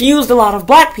really confused a lot of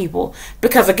black people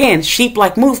because, again,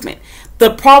 sheep-like movement. The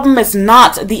problem is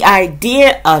not the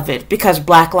idea of it, because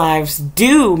Black lives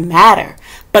do matter.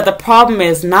 But the problem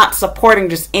is not supporting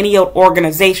just any old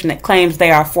organization that claims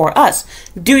they are for us.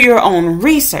 Do your own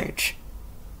research.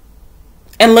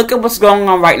 And look at what's going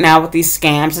on right now with these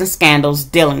scams and scandals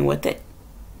dealing with it.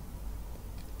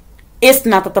 It's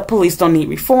not that the police don't need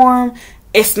reform.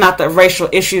 It's not that racial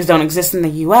issues don't exist in the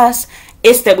U.S.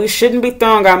 It's that we shouldn't be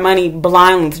throwing our money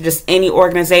blindly to just any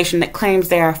organization that claims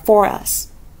they are for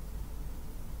us.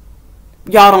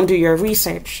 Y'all don't do your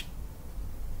research.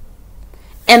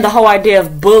 And the whole idea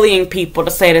of bullying people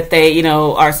to say that they,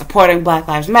 are supporting Black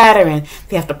Lives Matter and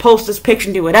they have to post this picture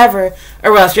and do whatever,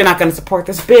 or else you're not going to support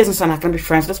this business, you're not going to be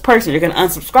friends with this person, you're going to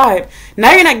unsubscribe.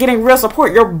 Now you're not getting real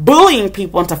support. You're bullying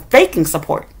people into faking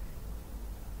support.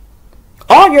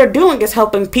 All you're doing is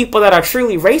helping people that are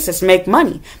truly racist make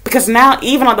money. Because now,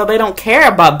 even although they don't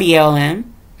care about BLM,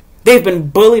 they've been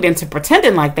bullied into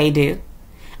pretending like they do.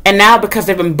 And now, because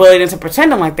they've been bullied into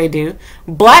pretending like they do,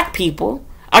 black people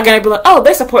are going to be like, oh,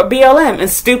 they support BLM, and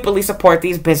stupidly support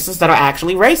these businesses that are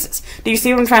actually racist. Do you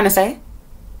see what I'm trying to say?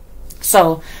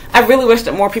 So, I really wish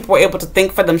that more people were able to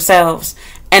think for themselves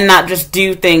and not just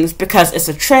do things because it's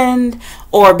a trend,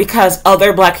 or because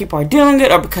other black people are doing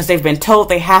it, or because they've been told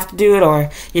they have to do it,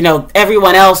 or,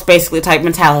 everyone else basically type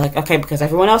mentality. Like, okay, because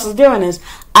everyone else is doing this,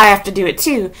 I have to do it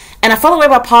too. And I feel the way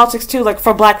about politics too. Like,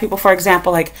 for black people, for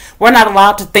example, like, we're not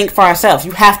allowed to think for ourselves.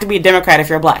 You have to be a Democrat if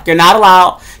you're black. You're not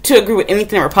allowed to agree with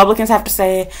anything that Republicans have to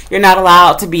say. You're not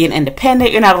allowed to be an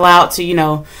independent. You're not allowed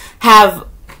to, have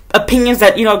opinions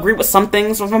that, agree with some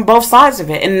things from both sides of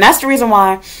it. And that's the reason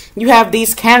why you have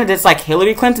these candidates like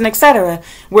Hillary Clinton, etc.,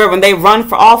 where when they run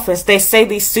for office, they say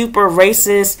these super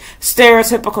racist,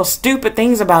 stereotypical, stupid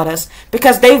things about us,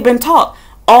 because they've been taught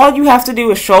all you have to do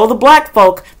is show the black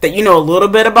folk that you know a little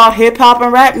bit about hip-hop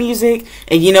and rap music,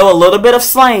 and you know a little bit of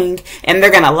slang, and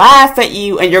they're going to laugh at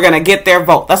you, and you're going to get their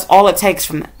vote. That's all it takes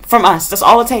from us. That's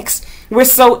all it takes. We're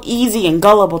so easy and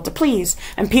gullible to please,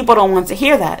 and people don't want to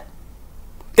hear that.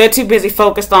 They're too busy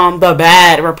focused on the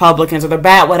bad Republicans or the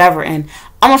bad whatever. And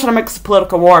I'm not trying to make this a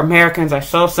political war. Americans are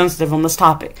so sensitive on this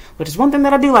topic, which is one thing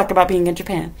that I do like about being in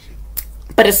Japan.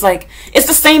 But it's like, it's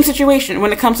the same situation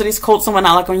when it comes to these cults and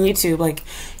whatnot, like on YouTube. Like,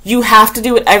 you have to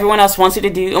do what everyone else wants you to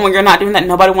do. And when you're not doing that,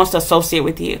 nobody wants to associate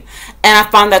with you. And I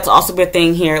find that's also a big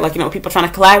thing here. Like, people trying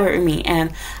to collaborate with me.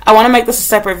 And I want to make this a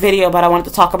separate video, but I wanted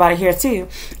to talk about it here too.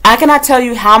 I cannot tell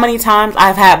you how many times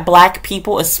I've had black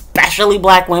people, especially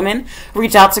black women,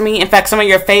 reach out to me. In fact, some of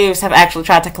your faves have actually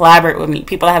tried to collaborate with me.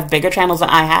 People that have bigger channels than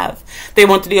I have. They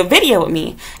want to do a video with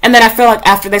me. And then I feel like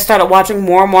after they started watching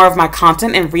more and more of my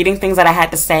content and reading things that I had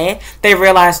to say, they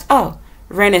realized, oh,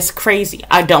 Ren is crazy.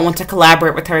 I don't want to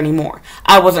collaborate with her anymore.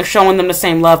 I wasn't showing them the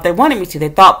same love they wanted me to. They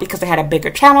thought because they had a bigger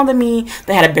channel than me,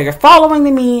 they had a bigger following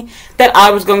than me, that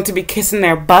I was going to be kissing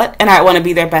their butt and I want to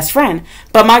be their best friend.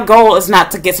 But my goal is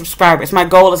not to get subscribers. My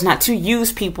goal is not to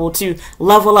use people to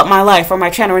level up my life or my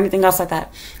channel or anything else like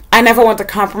that. I never want to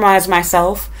compromise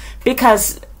myself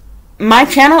because my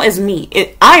channel is me.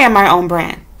 I am my own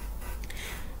brand.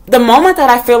 The moment that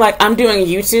I feel like I'm doing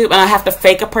YouTube and I have to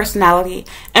fake a personality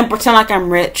and pretend like I'm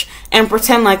rich and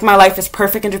pretend like my life is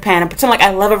perfect in Japan and pretend like I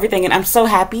love everything and I'm so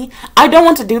happy, I don't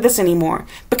want to do this anymore.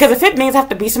 Because if it means I have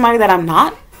to be somebody that I'm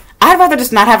not, I'd rather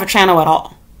just not have a channel at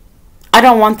all. I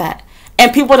don't want that.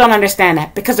 And people don't understand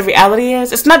that, because the reality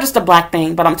is, it's not just a black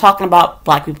thing, but I'm talking about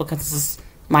black people because this is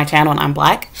my channel and I'm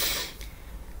black.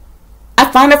 I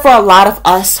find it for a lot of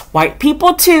us white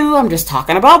people too, I'm just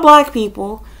talking about black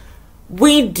people,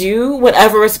 we do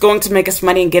whatever is going to make us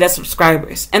money and get us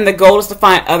subscribers. And the goal is to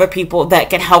find other people that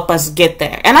can help us get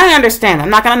there. And I understand. I'm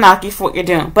not going to knock you for what you're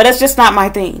doing. But it's just not my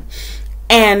thing.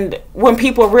 And when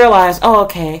people realize, oh,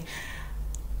 okay,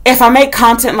 if I make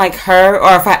content like her,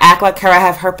 or if I act like her, I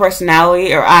have her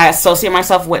personality, or I associate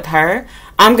myself with her,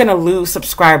 I'm going to lose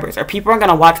subscribers, or people are going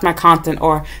to watch my content,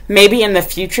 or maybe in the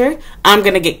future, I'm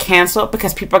going to get canceled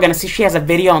because people are going to see she has a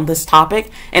video on this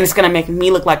topic, and it's going to make me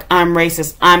look like I'm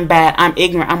racist, I'm bad, I'm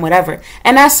ignorant, I'm whatever.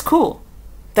 And that's cool.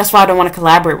 That's why I don't want to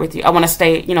collaborate with you. I want to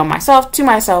stay, myself, to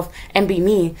myself, and be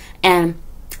me. And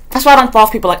that's why I don't fall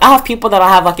for people. Like, I have people that'll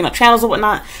have, channels and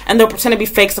whatnot, and they'll pretend to be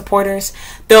fake supporters.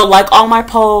 They'll like all my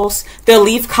posts. They'll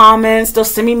leave comments. They'll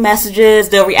send me messages.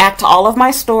 They'll react to all of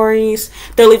my stories.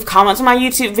 They'll leave comments on my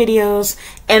YouTube videos.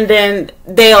 And then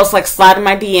they'll, slide in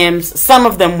my DMs. Some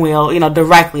of them will,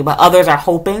 directly, but others are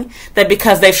hoping that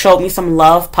because they showed me some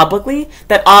love publicly,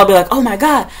 that I'll be like, oh my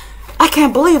God, I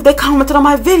can't believe they commented on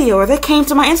my video, or they came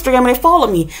to my Instagram and they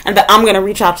followed me, and that I'm going to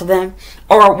reach out to them.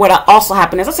 Or what also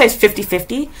happened is, let's say it's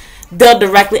 50-50, they'll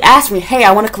directly ask me, hey,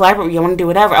 I want to collaborate with you, I want to do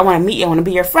whatever, I want to meet you, I want to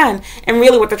be your friend. And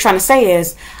really what they're trying to say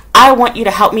is, I want you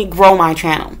to help me grow my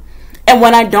channel. And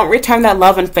when I don't return that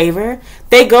love and favor,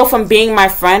 they go from being my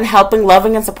friend, helping,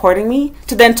 loving, and supporting me,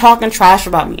 to then talking trash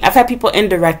about me. I've had people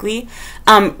indirectly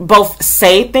both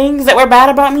say things that were bad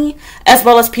about me, as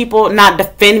well as people not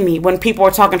defend me when people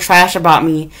were talking trash about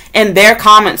me in their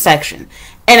comment section.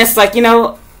 And it's like, you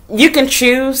know, you can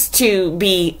choose to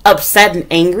be upset and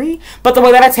angry, but the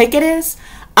way that I take it is,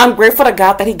 I'm grateful to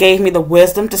God that He gave me the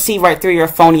wisdom to see right through your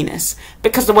phoniness.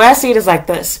 Because the way I see it is like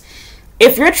this.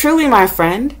 If you're truly my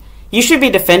friend, you should be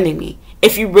defending me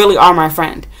if you really are my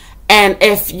friend. And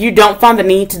if you don't find the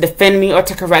need to defend me or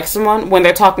to correct someone when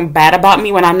they're talking bad about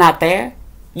me when I'm not there,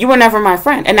 you were never my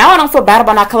friend. And now I don't feel bad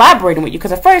about not collaborating with you.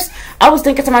 Because at first, I was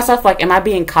thinking to myself, like, am I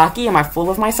being cocky? Am I full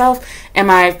of myself? Am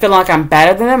I feeling like I'm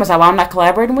better than them? Is that why I'm not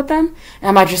collaborating with them?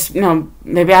 Am I just, you know,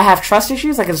 maybe I have trust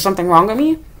issues? Like, is there something wrong with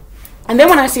me? And then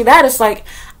when I see that, it's like,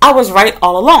 I was right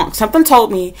all along. Something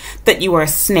told me that you were a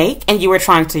snake and you were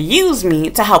trying to use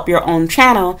me to help your own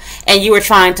channel, and you were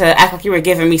trying to act like you were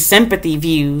giving me sympathy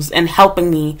views and helping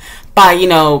me by, you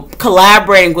know,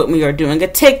 collaborating with me or doing a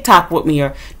TikTok with me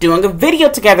or doing a video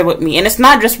together with me. And it's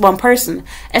not just one person.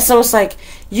 And so it's like,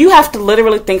 you have to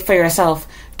literally think for yourself.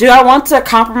 Do I want to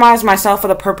compromise myself for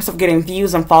the purpose of getting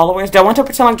views and followers? Do I want to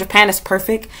pretend like Japan is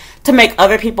perfect to make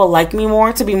other people like me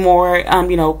more, to be more,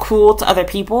 you know, cool to other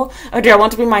people? Or do I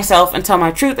want to be myself and tell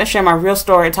my truth and share my real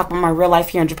story and talk about my real life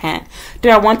here in Japan? Do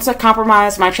I want to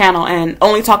compromise my channel and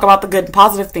only talk about the good and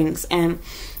positive things? And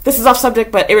this is off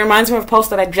subject, but it reminds me of a post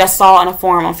that I just saw on a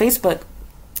forum on Facebook.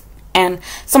 And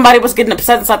somebody was getting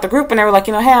upset inside the group, and they were like,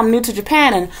 you know, hey, I'm new to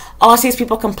Japan, and all I see is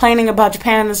people complaining about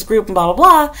Japan in this group and blah,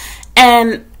 blah, blah.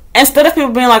 And instead of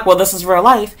people being like, well, this is real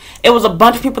life, it was a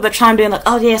bunch of people that chimed in like,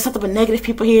 oh, yeah, it's something but negative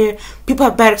people here. People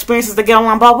have bad experiences to get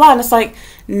along, blah, blah. And it's like,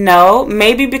 no,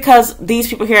 maybe because these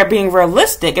people here are being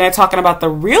realistic and they're talking about the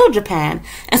real Japan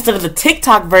instead of the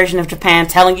TikTok version of Japan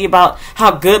telling you about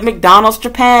how good McDonald's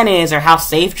Japan is or how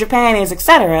safe Japan is,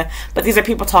 etc. But these are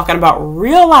people talking about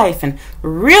real life and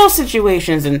real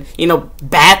situations and, you know,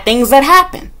 bad things that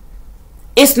happen.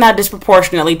 It's not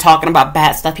disproportionately talking about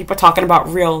bad stuff. People are talking about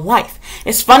real life.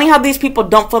 It's funny how these people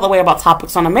don't feel the way about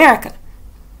topics on America.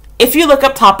 If you look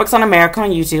up topics on America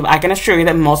on YouTube, I can assure you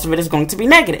that most of it is going to be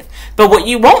negative. But what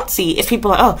you won't see is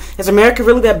people like, oh, is America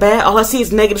really that bad? All I see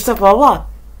is negative stuff, blah, blah.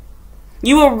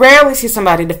 You will rarely see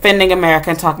somebody defending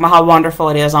America and talking about how wonderful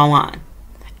it is online.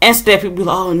 Instead, people be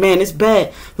like, oh man, it's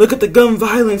bad. Look at the gun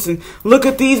violence and look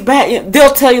at these bad. You know,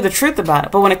 they'll tell you the truth about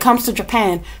it. But when it comes to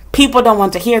Japan, people don't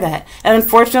want to hear that. And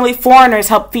unfortunately, foreigners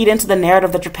help feed into the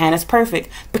narrative that Japan is perfect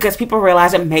because people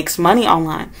realize it makes money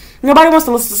online. Nobody wants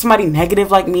to listen to somebody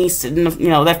negative like me sitting, you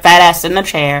know, that fat ass in a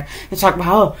chair and talk about,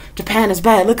 oh, Japan is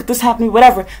bad. Look at this happening,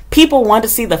 whatever. People want to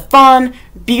see the fun,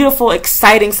 beautiful,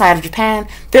 exciting side of Japan.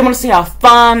 They want to see how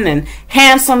fun and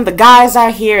handsome the guys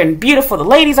are here and beautiful the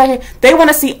ladies are here. They want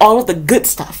to see all of the good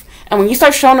stuff. And when you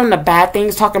start showing them the bad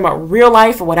things, talking about real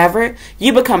life or whatever,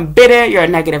 you become bitter, you're a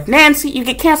negative Nancy, you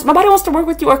get canceled. Nobody wants to work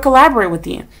with you or collaborate with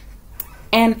you.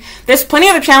 And there's plenty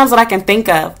of other channels that I can think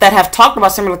of that have talked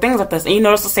about similar things like this, and you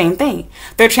notice the same thing.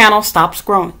 Their channel stops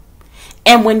growing.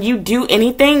 And when you do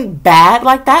anything bad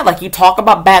like that, like you talk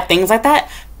about bad things like that,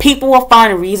 people will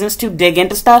find reasons to dig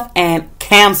into stuff and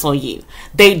cancel you.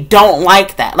 They don't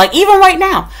like that. Like even right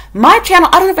now, my channel,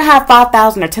 I don't even have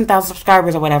 5,000 or 10,000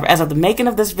 subscribers or whatever as of the making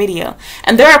of this video.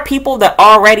 And there are people that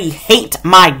already hate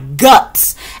my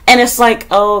guts. And it's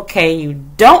like, okay, you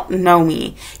don't know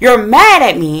me. You're mad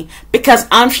at me because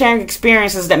I'm sharing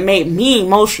experiences that made me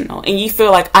emotional. And you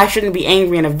feel like I shouldn't be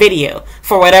angry in a video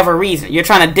for whatever reason. You're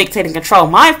trying to dictate and control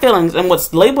my feelings in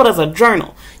what's labeled as a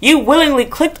journal. You willingly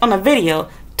clicked on a video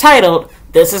titled,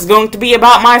 this is going to be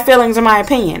about my feelings and my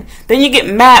opinion. Then you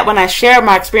get mad when I share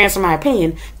my experience and my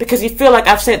opinion because you feel like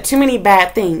I've said too many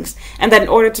bad things, and that in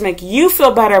order to make you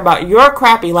feel better about your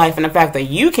crappy life and the fact that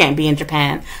you can't be in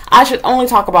Japan, I should only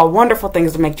talk about wonderful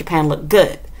things to make Japan look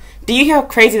good. Do you hear how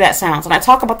crazy that sounds? And I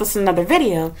talk about this in another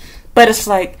video, but it's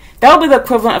like, that would be the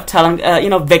equivalent of telling,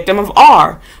 victim of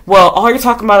R. Well, all you're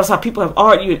talking about is how people have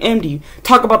R'd you and M'd you.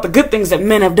 Talk about the good things that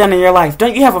men have done in your life.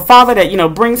 Don't you have a father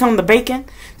that, brings home the bacon?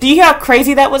 Do you hear how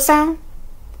crazy that would sound?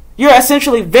 You're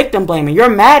essentially victim blaming. You're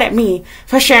mad at me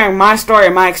for sharing my story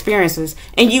and my experiences,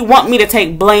 and you want me to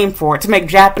take blame for it to make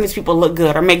Japanese people look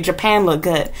good or make Japan look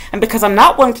good. And because I'm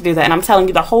not willing to do that, and I'm telling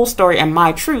you the whole story and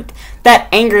my truth,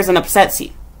 that angers and upsets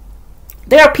you.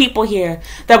 There are people here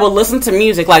that will listen to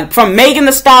music like from Megan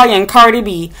Thee Stallion, Cardi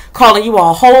B, calling you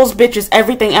all hoes, bitches,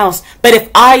 everything else. But if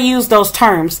I use those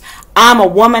terms, I'm a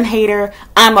woman hater,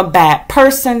 I'm a bad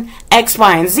person, X,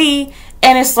 Y, and Z.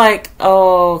 And it's like,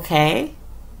 okay,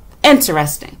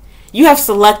 interesting. You have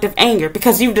selective anger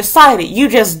because you've decided you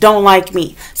just don't like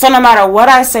me. So no matter what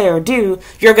I say or do,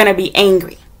 you're going to be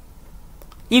angry.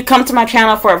 You come to my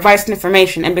channel for advice and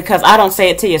information, and because I don't say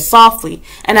it to you softly,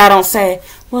 and I don't say,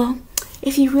 well,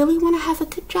 if you really want to have a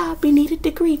good job, you need a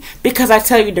degree. Because I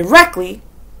tell you directly,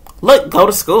 look, go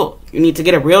to school. You need to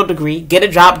get a real degree, get a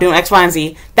job doing X, Y, and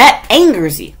Z. That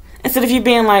angers you. Instead of you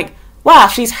being like, wow,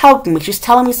 she's helping me. She's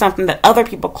telling me something that other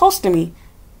people close to me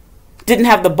didn't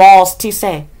have the balls to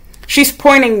say. She's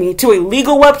pointing me to a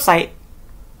legal website,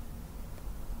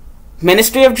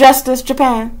 Ministry of Justice,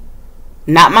 Japan,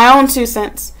 not my own 2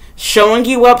 cents, showing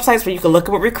you websites where you can look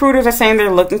at what recruiters are saying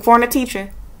they're looking for in a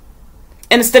teacher.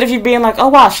 And instead of you being like, oh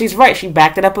wow, she's right, she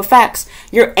backed it up with facts,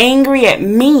 you're angry at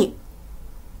me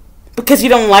because you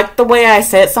don't like the way I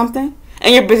said something,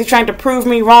 and you're busy trying to prove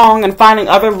me wrong and finding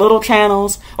other little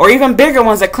channels or even bigger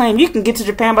ones that claim you can get to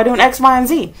Japan by doing X, Y, and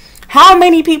Z. How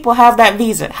many people have that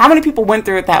visa? How many people went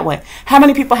through it that way? How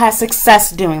many people had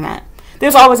success doing that?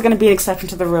 There's always going to be an exception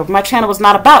to the rule. My channel was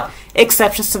not about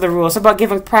exceptions to the rule. It's about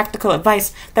giving practical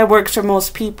advice that works for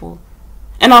most people.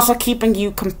 And also keeping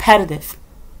you competitive.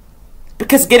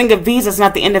 Because getting a visa is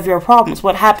not the end of your problems.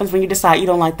 What happens when you decide you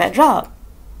don't like that job?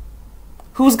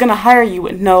 Who's going to hire you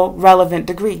with no relevant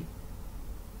degree?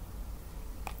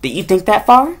 Did you think that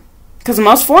far? Because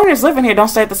most foreigners living here don't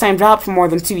stay at the same job for more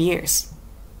than 2 years.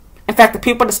 In fact, the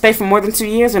people that stay for more than 2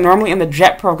 years are normally in the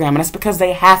JET program, and that's because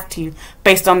they have to,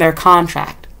 based on their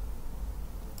contract.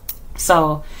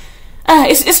 So,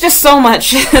 it's just so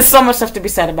much, so much stuff to be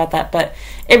said about that. But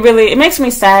it makes me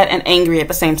sad and angry at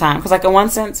the same time. Because, like, in one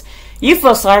sense, you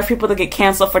feel sorry for people that get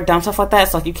canceled for dumb stuff like that.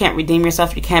 It's like you can't redeem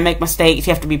yourself, you can't make mistakes,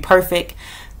 you have to be perfect.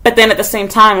 But then at the same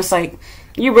time, it's like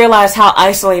you realize how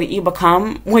isolated you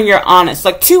become when you're honest,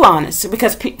 like too honest.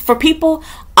 Because for people,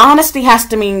 honesty has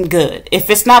to mean good.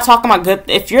 If it's not talking about good,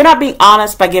 if you're not being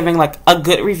honest by giving like a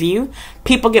good review,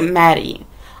 people get mad at you.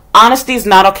 Honesty is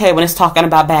not okay when it's talking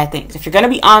about bad things. If you're going to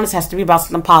be honest, it has to be about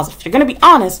something positive. If you're going to be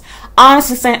honest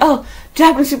is saying, oh,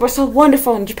 Japanese people are so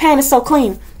wonderful and Japan is so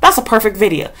clean. That's a perfect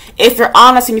video. If you're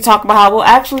honest and you talk about how, well,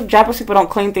 actually, Japanese people don't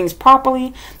clean things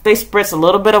properly. They spritz a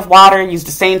little bit of water, use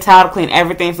the same towel to clean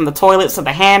everything from the toilets to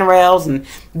the handrails, and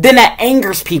then that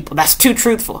angers people. That's too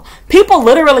truthful. People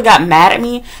literally got mad at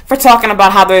me for talking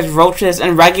about how there's roaches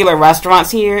in regular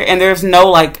restaurants here, and there's no,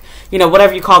 like, you know,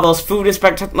 whatever you call those food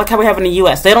inspectors, like how we have in the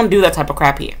U.S. They don't do that type of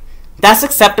crap here. That's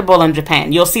acceptable in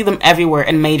Japan. You'll see them everywhere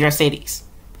in major cities.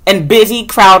 In busy,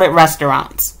 crowded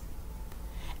restaurants.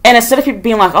 And instead of people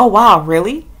being like, oh, wow,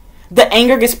 really? The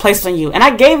anger gets placed on you. And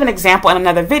I gave an example in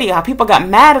another video how people got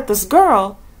mad at this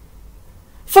girl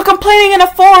for complaining in a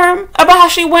forum about how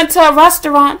she went to a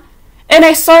restaurant and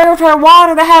they served her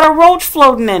water that had a roach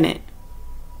floating in it.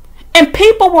 And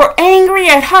people were angry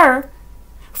at her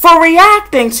for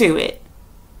reacting to it.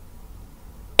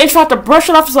 And tried to brush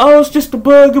it off as, oh, it's just a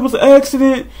bug, it was an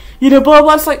accident, you know, blah,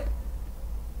 blah. It's like,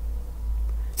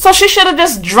 so she should have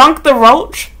just drunk the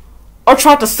roach or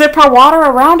tried to sip her water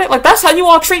around it? Like, that's how you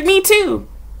all treat me too.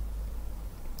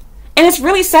 And it's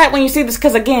really sad when you see this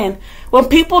because, again, when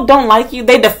people don't like you,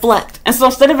 they deflect. And so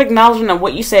instead of acknowledging that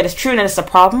what you said is true and it's a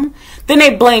problem, then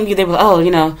they blame you. They go, oh,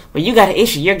 you know, well, you got an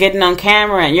issue. You're getting on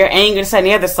camera and you're angry and saying,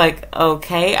 yeah, that's like,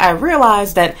 okay, I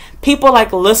realize that people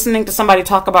like listening to somebody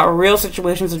talk about real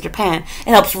situations in Japan.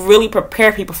 It helps really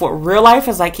prepare people for what real life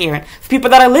is like here. And for people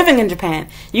that are living in Japan,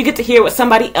 you get to hear what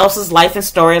somebody else's life and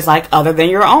story is like other than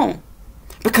your own.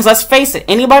 Because let's face it,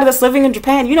 anybody that's living in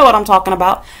Japan, you know what I'm talking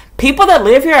about. People that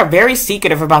live here are very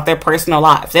secretive about their personal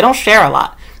lives. They don't share a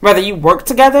lot. Whether you work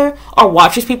together or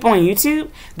watch these people on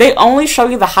YouTube, they only show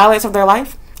you the highlights of their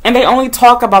life. And they only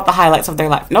talk about the highlights of their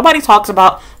life. Nobody talks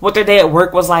about what their day at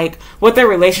work was like, what their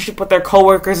relationship with their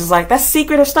coworkers is like. That's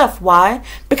secretive stuff. Why?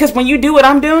 Because when you do what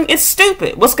I'm doing, it's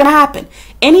stupid. What's going to happen?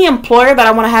 Any employer that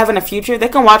I want to have in the future, they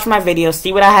can watch my videos,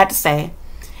 see what I had to say.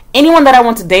 Anyone that I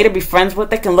want to date or be friends with,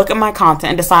 they can look at my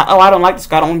content and decide, oh, I don't like this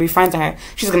girl, I don't want to be friends with her.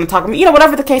 She's going to talk to me. You know,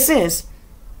 whatever the case is.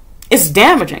 It's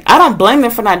damaging. I don't blame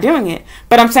them for not doing it.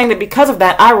 But I'm saying that because of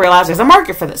that, I realize there's a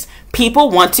market for this.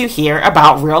 People want to hear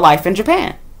about real life in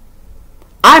Japan.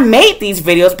 I made these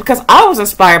videos because I was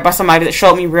inspired by somebody that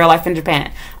showed me real life in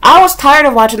Japan. I was tired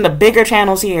of watching the bigger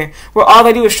channels here where all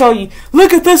they do is show you,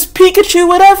 look at this Pikachu,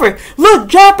 whatever. Look,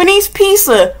 Japanese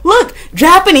pizza. Look,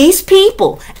 Japanese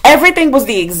people. Everything was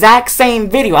the exact same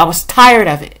video. I was tired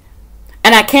of it.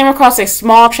 And I came across a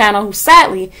small channel who,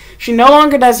 sadly, she no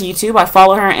longer does YouTube. I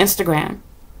follow her on Instagram.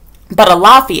 But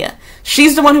Alafia,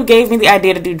 she's the one who gave me the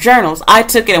idea to do journals. I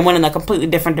took it and went in a completely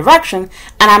different direction,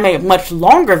 and I made much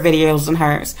longer videos than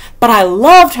hers. But I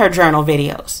loved her journal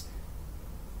videos.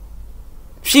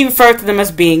 She referred to them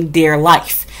as being dear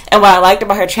life. And what I liked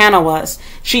about her channel was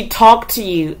she talked to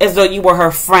you as though you were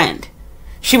her friend.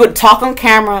 She would talk on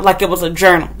camera like it was a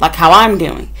journal, like how I'm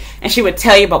doing. And she would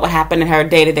tell you about what happened in her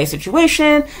day-to-day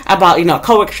situation, about, a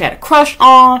coworker she had a crush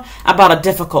on, about a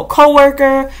difficult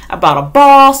coworker, about a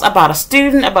boss, about a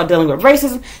student, about dealing with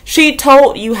racism. She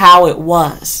told you how it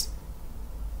was.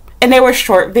 And they were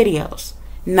short videos.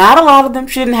 Not a lot of them.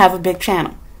 She didn't have a big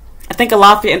channel. I think a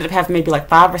lot of you ended up having maybe like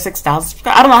 5,000 or 6,000.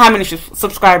 I don't know how many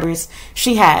subscribers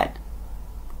she had.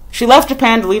 She left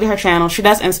Japan, deleted her channel. She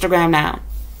does Instagram now.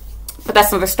 But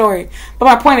that's another story. But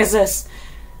my point is this.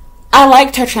 I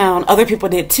liked her channel, and other people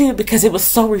did too, because it was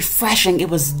so refreshing. It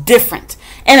was different.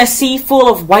 And a sea full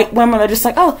of white women are just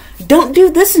like, oh, don't do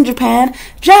this in Japan.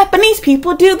 Japanese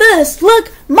people do this.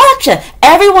 Look, matcha.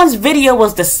 Everyone's video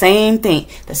was the same thing.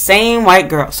 The same white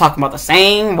girls talking about the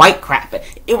same white crap.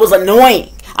 It was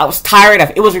annoying. I was tired of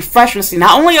it. It was refreshing to see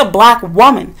not only a black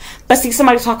woman, but see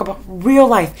somebody talk about real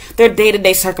life, their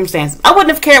day-to-day circumstances. I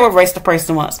wouldn't have cared what race the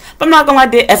person was. But I'm not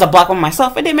going to lie, as a black woman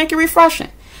myself, it did make it refreshing.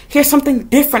 Here's something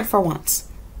different for once.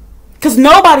 Because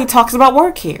nobody talks about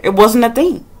work here. It wasn't a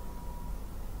thing.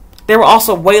 There were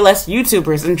also way less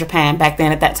YouTubers in Japan back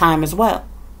then at that time as well.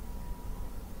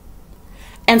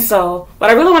 And so, what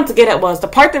I really wanted to get at was, the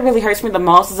part that really hurts me the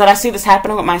most is that I see this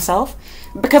happening with myself.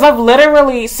 Because I've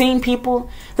literally seen people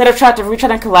that have tried to reach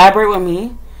out and collaborate with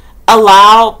me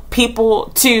allow people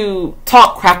to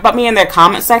talk crap about me in their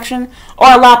comment section,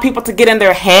 or allow people to get in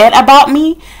their head about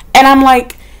me. And I'm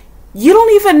like, you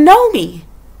don't even know me.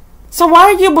 So why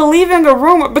are you believing a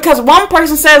rumor? Because one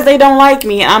person says they don't like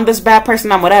me, I'm this bad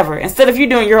person, I'm whatever. Instead of you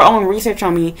doing your own research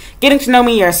on me, getting to know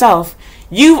me yourself,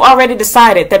 you've already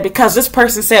decided that because this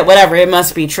person said whatever, it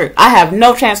must be true. I have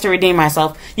no chance to redeem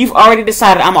myself. You've already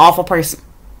decided I'm an awful person.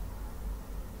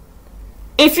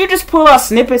 If you just pull out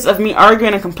snippets of me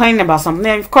arguing and complaining about something,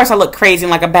 then of course I look crazy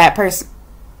and like a bad person.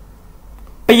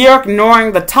 But you're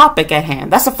ignoring the topic at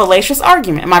hand. That's a fallacious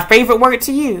argument. My favorite word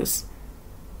to use.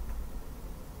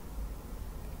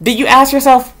 Do you ask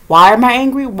yourself, why am I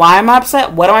angry? Why am I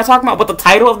upset? What am I talking about? What the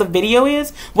title of the video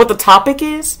is? What the topic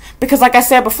is? Because like I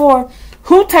said before,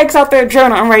 who takes out their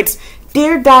journal and writes,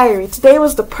 "Dear Diary, today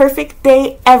was the perfect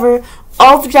day ever.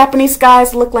 All the Japanese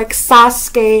guys look like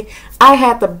Sasuke. I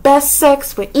had the best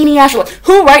sex with Inuyasha."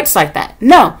 Who writes like that?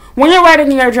 No. When you're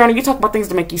writing in your journal, you talk about things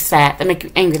that make you sad, that make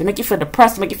you angry, that make you feel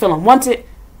depressed, that make you feel unwanted.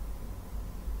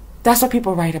 That's what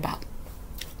people write about.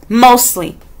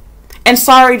 Mostly. And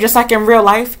sorry, just like in real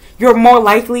life, you're more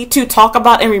likely to talk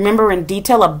about and remember in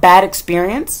detail a bad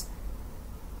experience.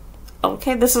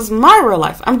 Okay, this is my real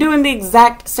life. I'm doing the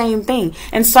exact same thing.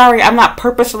 And sorry, I'm not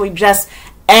purposefully just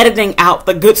editing out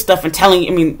the good stuff and telling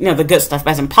you, the good stuff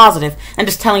as in positive, and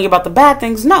just telling you about the bad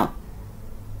things. No.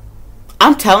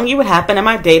 I'm telling you what happened in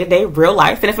my day-to-day real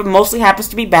life, and if it mostly happens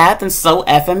to be bad, then so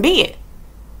effing be it.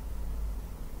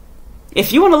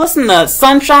 If you want to listen to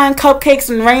sunshine, cupcakes,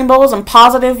 and rainbows and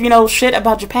positive, shit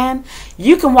about Japan,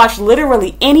 you can watch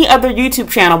literally any other YouTube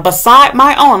channel beside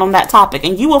my own on that topic,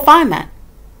 and you will find that.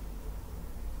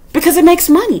 Because it makes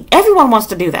money. Everyone wants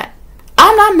to do that.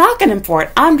 I'm not knocking him for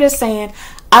it. I'm just saying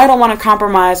I don't want to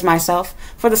compromise myself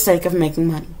for the sake of making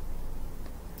money.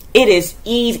 It is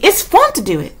easy. It's fun to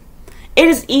do it. It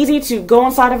is easy to go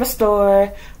inside of a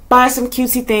store, buy some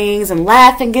cutesy things, and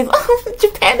laugh and give, oh,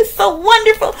 Japan is so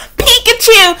wonderful.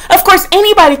 Pikachu! Of course,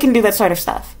 anybody can do that sort of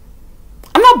stuff.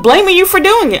 I'm not blaming you for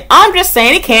doing it. I'm just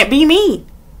saying it can't be me.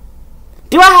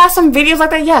 Do I have some videos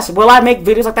like that? Yes. Will I make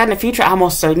videos like that in the future? I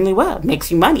most certainly will. It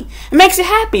makes you money. It makes you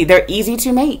happy. They're easy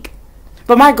to make.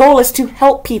 But my goal is to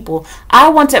help people. I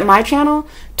wanted my channel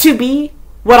to be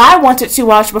what I wanted to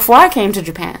watch before I came to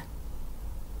Japan.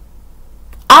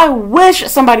 I wish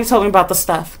somebody told me about the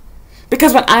stuff.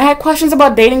 Because when I had questions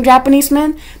about dating Japanese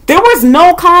men, there was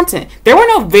no content. There were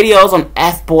no videos on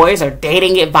F-boys or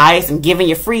dating advice and giving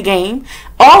you free game.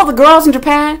 All of the girls in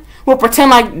Japan would pretend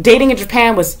like dating in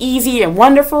Japan was easy and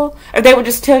wonderful. Or they would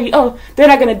just tell you, oh, they're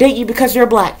not going to date you because you're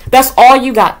black. That's all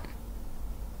you got.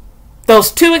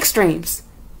 Those two extremes.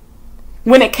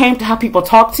 When it came to how people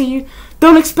talk to you,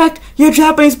 don't expect your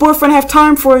Japanese boyfriend to have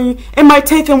time for you. It might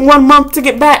take him 1 month to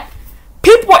get back.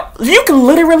 People, you can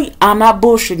literally, I'm not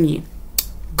bullshitting you.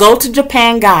 Go to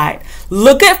Japan Guide.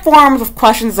 Look at forums of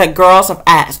questions that girls have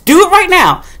asked. Do it right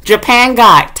now. Japan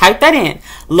Guide. Type that in.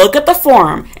 Look at the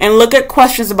forum and look at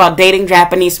questions about dating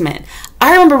Japanese men.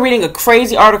 I remember reading a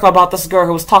crazy article about this girl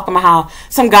who was talking about how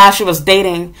some guy she was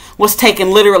dating was taking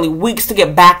literally weeks to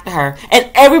get back to her. And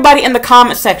everybody in the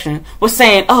comment section was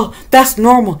saying, oh, that's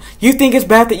normal. You think it's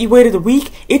bad that you waited a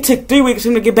week? It took 3 weeks for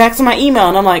him to get back to my email.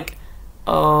 And I'm like,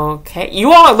 Okay.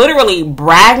 You all are literally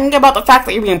bragging about the fact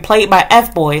that you're being played by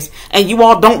F-boys, and you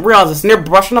all don't realize this, and they're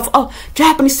brushing off, oh,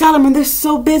 Japanese salarymen, they're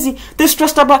so busy, they're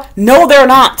stressed out about... No, they're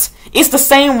not. It's the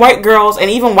same white girls and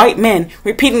even white men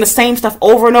repeating the same stuff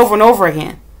over and over and over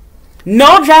again.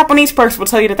 No Japanese person will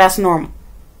tell you that that's normal.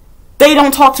 They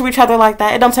don't talk to each other like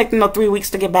that. It don't take them no 3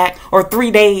 weeks to get back, or 3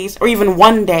 days, or even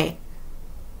 1 day.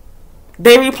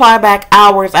 They reply back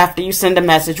hours after you send a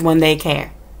message when they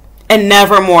care. And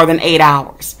never more than 8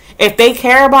 hours. If they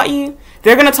care about you,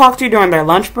 they're going to talk to you during their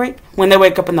lunch break, when they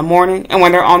wake up in the morning, and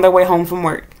when they're on their way home from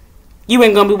work. You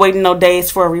ain't going to be waiting no days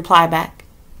for a reply back.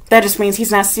 That just means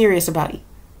he's not serious about you.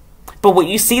 But would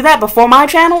you see that before my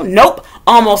channel? Nope.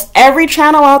 Almost every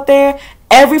channel out there,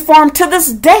 every forum to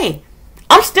this day.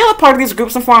 I'm still a part of these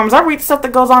groups and forums. I read the stuff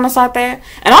that goes on inside there.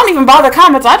 And I don't even bother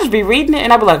comments. I just be reading it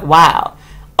and I be like, wow.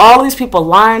 All these people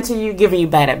lying to you, giving you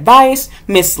bad advice,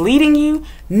 misleading you.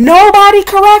 Nobody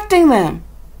correcting them.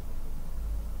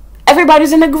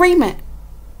 Everybody's in agreement.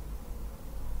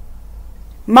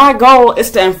 My goal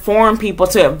is to inform people,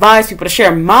 to advise people, to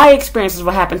share my experiences,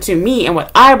 what happened to me and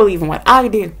what I believe and what I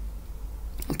do.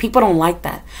 People don't like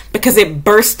that because it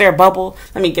bursts their bubble.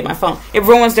 Let me get my phone. It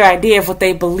ruins their idea of what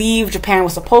they believe Japan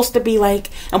was supposed to be like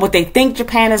and what they think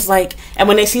Japan is like. And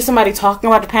when they see somebody talking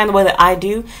about Japan the way that I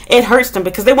do, it hurts them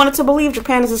because they wanted to believe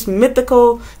Japan is this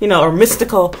mythical, or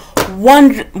mystical,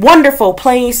 wonderful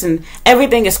place and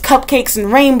everything is cupcakes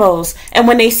and rainbows. And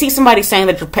when they see somebody saying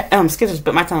that Japan, excuse me,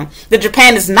 bit my tongue, that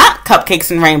Japan is not cupcakes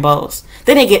and rainbows,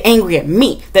 then they get angry at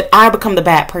me that I become the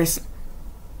bad person.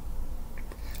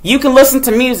 You can listen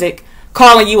to music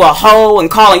calling you a hoe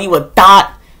and calling you a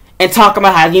thought and talk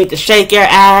about how you need to shake your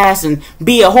ass and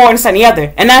be a whore and this and the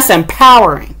other. And that's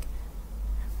empowering.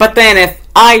 But then if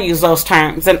I use those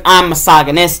terms, then I'm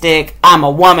misogynistic, I'm a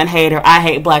woman hater, I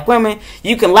hate black women.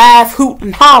 You can laugh, hoot,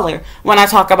 and holler when I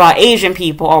talk about Asian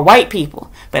people or white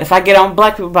people. But if I get on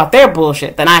black people about their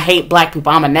bullshit, then I hate black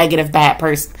people. I'm a negative, bad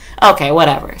person. Okay,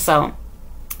 whatever. So,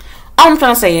 all I'm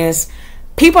trying to say is,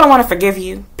 people don't want to forgive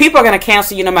you. People are going to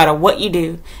cancel you no matter what you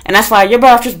do. And that's why you're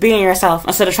better off just being yourself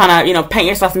instead of trying to, paint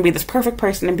yourself and be this perfect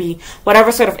person and be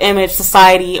whatever sort of image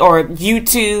society or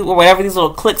YouTube or whatever these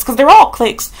little cliques, because they're all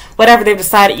cliques, whatever they've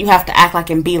decided you have to act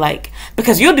like and be like.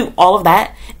 Because you'll do all of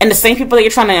that, and the same people that you're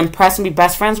trying to impress and be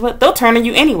best friends with, they'll turn on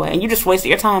you anyway, and you just wasted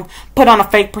your time, put on a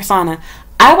fake persona.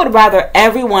 I would rather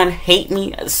everyone hate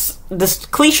me, this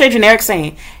cliche generic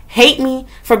saying, hate me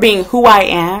for being who I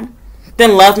am,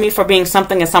 then love me for being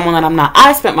something and someone that I'm not.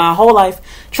 I spent my whole life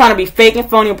trying to be fake and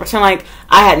phony and pretend like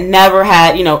I had never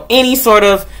had, any sort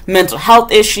of mental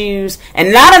health issues,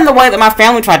 and not in the way that my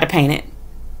family tried to paint it.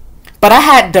 But I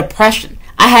had depression.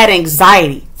 I had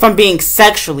anxiety from being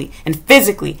sexually and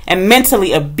physically and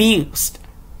mentally abused.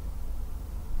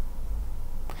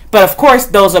 But of course,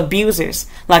 those abusers,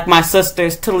 like my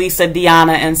sisters, Talisa,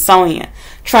 Deanna, and Sonia,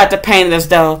 tried to paint it as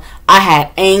though I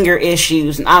had anger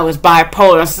issues and I was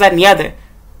bipolar and this and the other,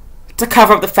 to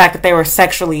cover up the fact that they were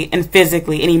sexually and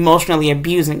physically and emotionally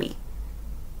abusing me.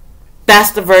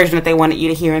 That's the version that they wanted you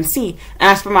to hear and see. And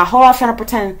I spent my whole life trying to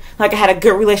pretend like I had a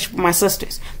good relationship with my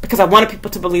sisters, because I wanted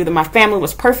people to believe that my family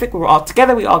was perfect, we were all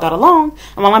together, we all got along,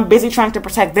 and while I'm busy trying to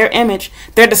protect their image,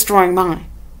 they're destroying mine.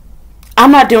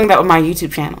 I'm not doing that with my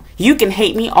YouTube channel. You can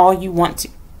hate me all you want to.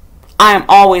 I am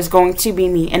always going to be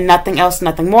me and nothing else,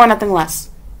 nothing more, nothing less.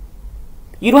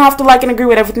 You don't have to like and agree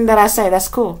with everything that I say. That's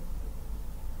cool.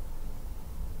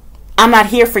 I'm not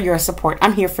here for your support.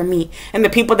 I'm here for me. And the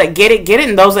people that get it,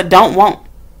 and those that don't, won't.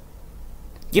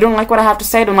 You don't like what I have to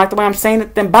say, don't like the way I'm saying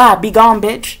it, then bye. Be gone,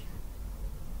 bitch.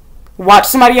 Watch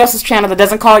somebody else's channel that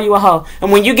doesn't call you a hoe.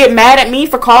 And when you get mad at me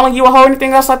for calling you a hoe or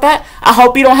anything else like that, I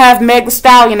hope you don't have Meg Thee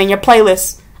Stallion in your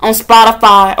playlist on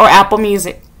Spotify or Apple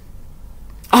Music.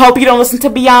 I hope you don't listen to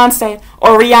Beyonce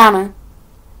or Rihanna.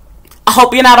 I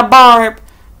hope you're not a Barb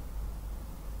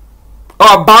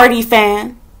or a Barty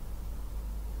fan.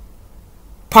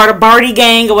 Part of Barty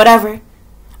gang or whatever.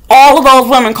 All of those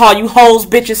women call you hoes,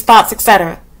 bitches, thoughts,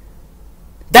 etc.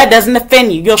 That doesn't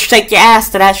offend you. You'll shake your ass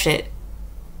to that shit.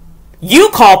 You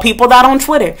call people that on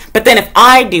Twitter. But then if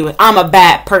I do it, I'm a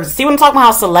bad person. See what I'm talking about?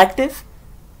 How selective?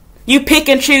 You pick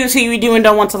and choose who you do and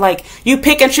don't want to like. You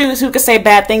pick and choose who can say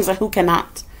bad things and who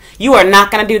cannot. You are not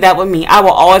going to do that with me. I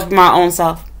will always be my own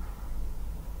self.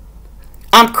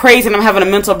 I'm crazy and I'm having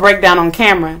a mental breakdown on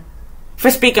camera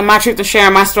for speaking my truth and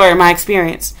sharing my story and my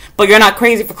experience. But you're not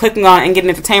crazy for clicking on it and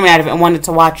getting entertainment out of it and wanting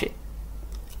to watch it.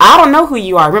 I don't know who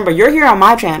you are. Remember, you're here on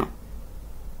my channel.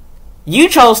 You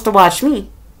chose to watch me.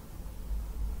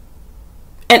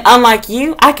 And unlike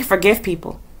you, I can forgive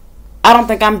people. I don't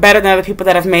think I'm better than other people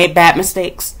that have made bad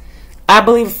mistakes. I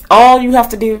believe all you have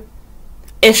to do,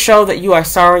 It shows that you are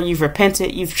sorry, you've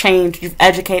repented, you've changed, you've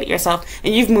educated yourself,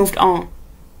 and you've moved on.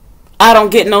 I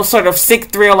don't get no sort of sick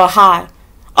thrill or high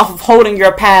of holding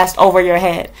your past over your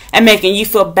head and making you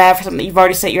feel bad for something that you've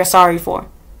already said you're sorry for.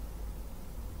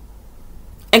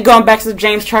 And going back to the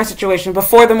James Charles situation,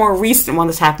 before the more recent one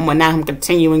that's happened, when now I'm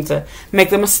continuing to make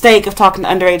the mistake of talking to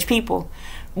underage people,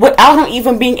 without him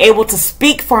even being able to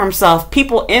speak for himself,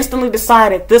 people instantly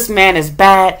decided this man is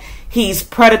bad, he's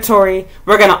predatory,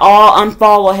 we're going to all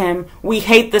unfollow him, we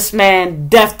hate this man,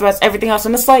 death threats, everything else.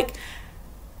 And it's like,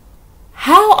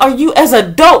 how are you as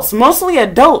adults, mostly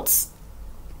adults,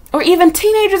 or even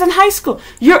teenagers in high school,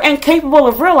 you're incapable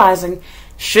of realizing,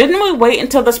 shouldn't we wait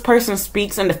until this person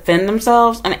speaks and defend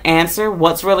themselves and answer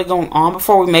what's really going on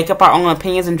before we make up our own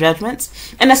opinions and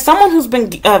judgments? And as someone who's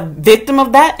been a victim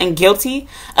of that and guilty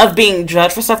of being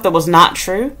judged for stuff that was not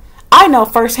true, I know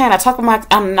firsthand.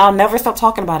 I'll never stop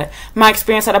talking about it. My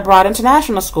experience at a broad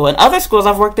international school and other schools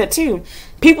I've worked at too.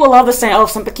 People love to say, oh,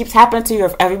 if something keeps happening to you, or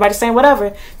if everybody's saying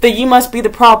whatever, then you must be the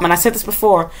problem. And I said this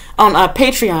before on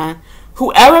Patreon.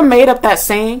 Whoever made up that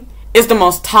saying is the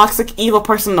most toxic, evil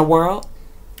person in the world.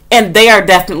 And they are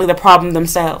definitely the problem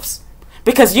themselves.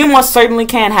 Because you most certainly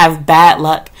can have bad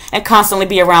luck and constantly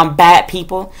be around bad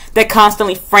people that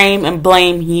constantly frame and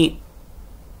blame you.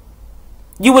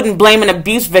 You wouldn't blame an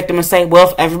abuse victim and say, well,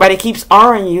 if everybody keeps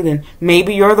R'ing you, then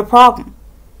maybe you're the problem.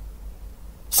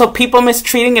 So people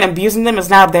mistreating and abusing them is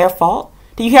now their fault?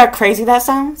 Do you hear how crazy that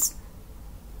sounds?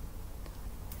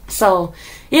 So,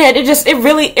 yeah,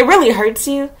 it really hurts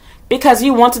you because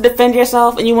you want to defend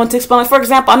yourself and you want to explain. Like, for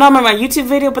example, I know I'm in my YouTube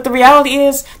video, but the reality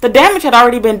is the damage had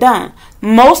already been done.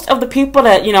 Most of the people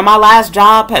that, my last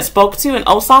job had spoke to in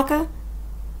Osaka,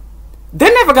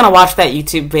 they're never going to watch that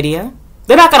YouTube video.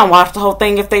 They're not going to watch the whole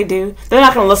thing if they do. They're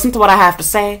not going to listen to what I have to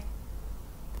say.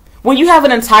 When you have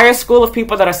an entire school of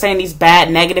people that are saying these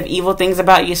bad, negative, evil things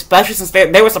about you, especially since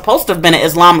they were supposed to have been an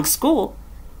Islamic school,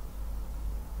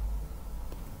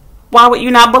 why would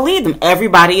you not believe them?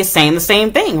 Everybody is saying the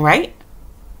same thing, right?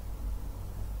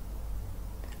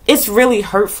 It's really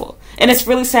hurtful. And it's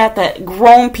really sad that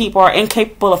grown people are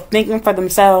incapable of thinking for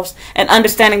themselves and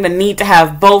understanding the need to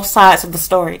have both sides of the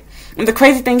story. And the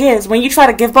crazy thing is, when you try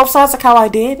to give both sides like how I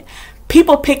did,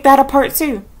 people pick that apart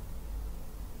too.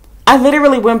 I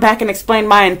literally went back and explained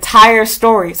my entire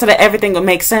story so that everything would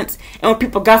make sense. And when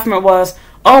people got from it was,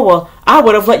 oh, well, I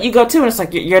would have let you go too. And it's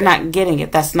like, you're not getting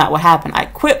it. That's not what happened. I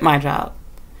quit my job.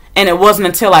 And it wasn't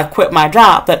until I quit my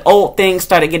job that old things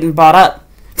started getting brought up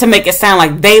to make it sound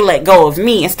like they let go of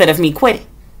me instead of me quitting.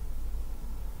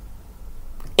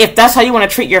 If that's how you want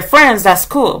to treat your friends, that's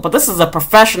cool. But this is a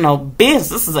professional business.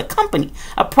 This is a company,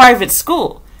 a private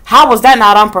school. How was that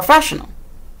not unprofessional?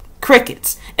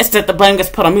 Crickets. Instead, the blame gets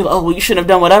put on me. Oh, well, you shouldn't have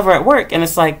done whatever at work. And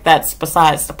it's like, that's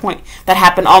besides the point. That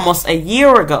happened almost a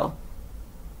year ago.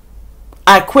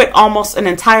 I quit almost an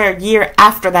entire year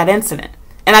after that incident.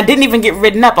 And I didn't even get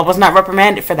written up. I was not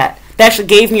reprimanded for that. They actually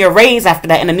gave me a raise after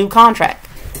that and a new contract.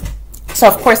 So,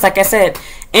 of course, like I said,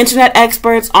 internet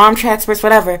experts, armchair experts,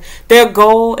 whatever, their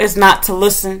goal is not to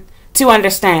listen, to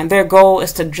understand. Their goal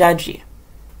is to judge you.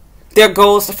 Their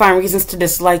goal is to find reasons to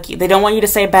dislike you. They don't want you to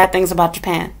say bad things about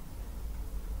Japan.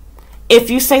 If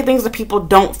you say things that people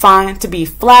don't find to be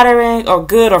flattering or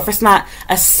good, or if it's not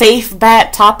a safe,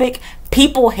 bad topic,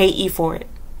 people hate you for it.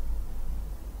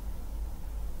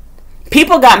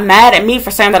 People got mad at me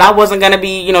for saying that I wasn't going to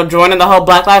be, joining the whole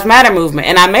Black Lives Matter movement.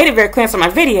 And I made it very clear in my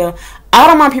video, I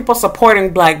don't mind people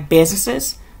supporting black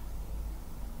businesses.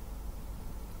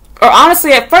 Or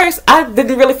honestly, at first, I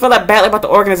didn't really feel that badly about the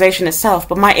organization itself.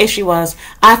 But my issue was,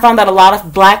 I found that a lot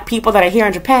of black people that are here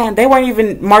in Japan, they weren't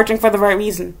even marching for the right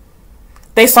reason.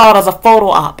 They saw it as a photo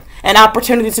op, an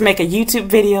opportunity to make a YouTube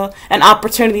video, an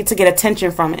opportunity to get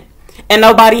attention from it. And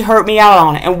nobody heard me out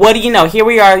on it. And what do you know? Here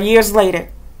we are years later.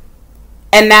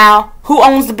 And now, who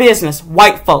owns the business?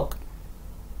 White folk.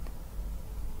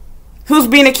 Who's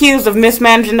being accused of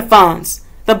mismanaging the funds?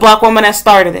 The black woman that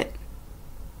started it.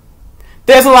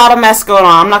 There's a lot of mess going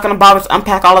on. I'm not going to bother to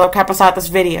unpack all of the crap inside this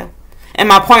video. And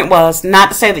my point was not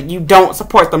to say that you don't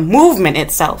support the movement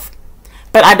itself,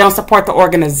 but I don't support the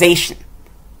organization.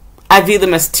 I view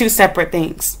them as two separate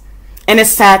things. And it's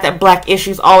sad that black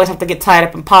issues always have to get tied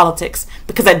up in politics,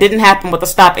 because that didn't happen with the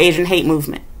Stop Asian Hate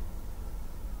movement.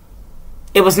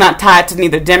 It was not tied to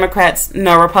neither Democrats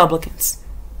nor Republicans.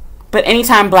 But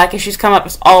anytime black issues come up,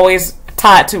 it's always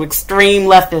tied to extreme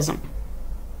leftism,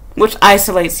 which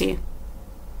isolates you.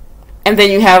 And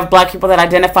then you have black people that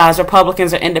identify as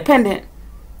Republicans or independent,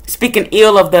 speaking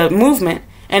ill of the movement.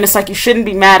 And it's like, you shouldn't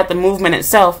be mad at the movement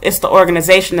itself. It's the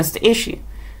organization that's the issue.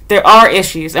 There are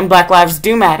issues, and black lives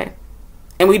do matter.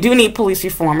 And we do need police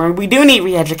reform, or we do need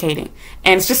re-educating.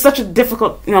 And it's just such a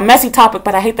difficult, messy topic,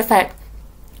 but I hate the fact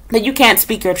that you can't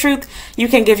speak your truth, you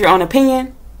can't give your own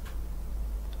opinion,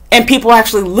 and people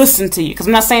actually listen to you. Because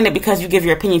I'm not saying that because you give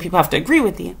your opinion, people have to agree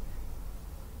with you.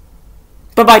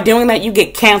 But by doing that, you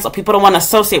get canceled. People don't want to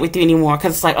associate with you anymore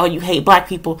because it's like, oh, you hate black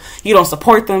people, you don't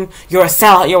support them, you're a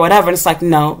sellout, you're whatever. And it's like,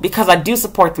 no, because I do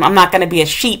support them, I'm not going to be a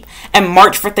sheep and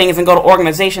march for things and go to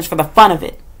organizations for the fun of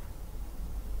it.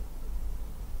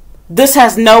 This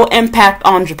has no impact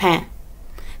on Japan.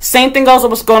 Same thing goes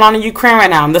with what's going on in Ukraine right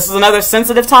now. And this is another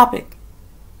sensitive topic.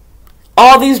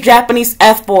 All these Japanese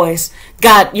F-boys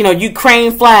got,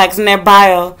 Ukraine flags in their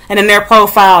bio and in their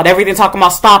profile and everything talking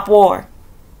about stop war.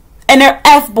 And they're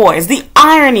F-boys. The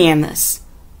irony in this.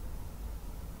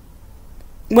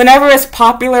 Whenever it's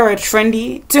popular or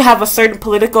trendy to have a certain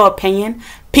political opinion,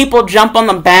 people jump on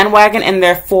the bandwagon and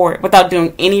they're for it without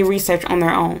doing any research on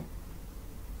their own.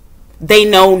 They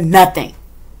know nothing.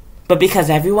 But because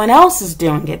everyone else is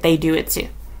doing it, they do it too.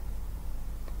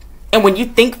 And when you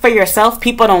think for yourself,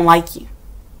 people don't like you.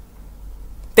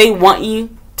 They want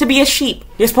you to be a sheep.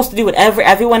 You're supposed to do whatever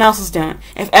everyone else is doing.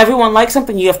 If everyone likes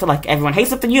something, you have to like it. Everyone hates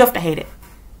something, you have to hate it.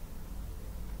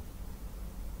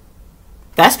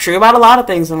 That's true about a lot of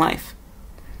things in life.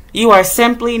 You are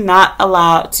simply not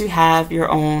allowed to have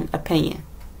your own opinion.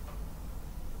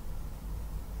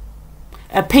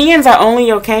 Opinions are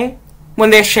only okay when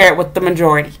they're shared with the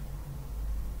majority.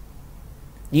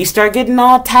 You start getting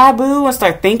all taboo and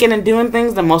start thinking and doing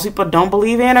things that most people don't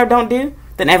believe in or don't do,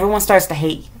 then everyone starts to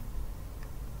hate you.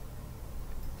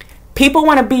 People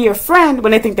want to be your friend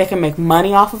when they think they can make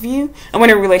money off of you and when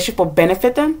a relationship will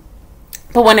benefit them.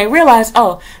 But when they realize,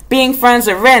 oh, being friends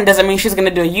with Ren doesn't mean she's going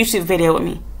to do a YouTube video with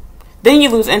me, then you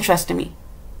lose interest in me.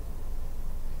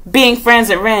 Being friends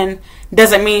with Ren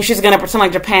doesn't mean she's going to pretend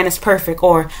like Japan is perfect,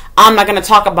 or I'm not going to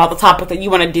talk about the topic that you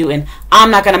want to do, and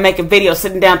I'm not going to make a video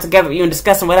sitting down together with you and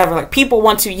discussing whatever. Like, people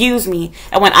want to use me,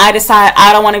 and when I decide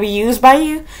I don't want to be used by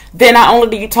you, then not only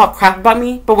do you talk crap about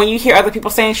me, but when you hear other people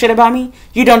saying shit about me,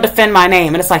 you don't defend my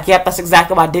name. And it's like, yep, that's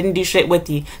exactly why I didn't do shit with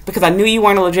you, because I knew you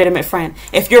weren't a legitimate friend.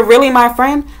 If you're really my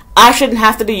friend, I shouldn't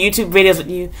have to do YouTube videos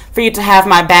with you for you to have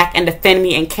my back and defend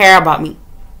me and care about me.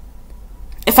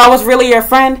 If I was really your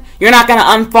friend, you're not going to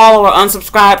unfollow or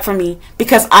unsubscribe from me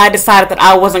because I decided that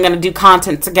I wasn't going to do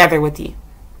content together with you.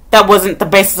 That wasn't the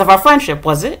basis of our friendship,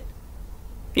 was it?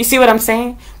 You see what I'm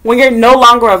saying? When you're no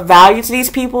longer of value to these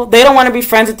people, they don't want to be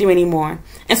friends with you anymore.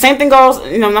 And same thing goes,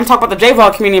 I'm talking about the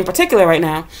J-Vlog community in particular right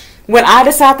now. When I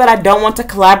decide that I don't want to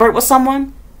collaborate with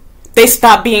someone, they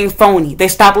stop being phony. They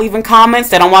stop leaving comments.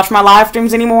 They don't watch my live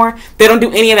streams anymore. They don't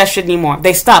do any of that shit anymore.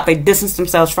 They stop. They distance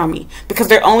themselves from me. Because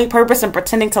their only purpose in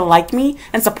pretending to like me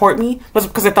and support me was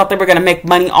because they thought they were going to make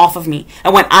money off of me.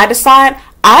 And when I decide,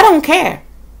 I don't care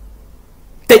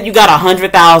that you got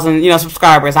 100,000,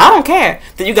 subscribers. I don't care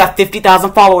that you got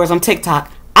 50,000 followers on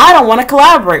TikTok. I don't want to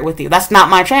collaborate with you. That's not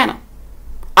my channel.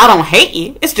 I don't hate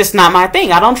you. It's just not my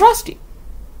thing. I don't trust you.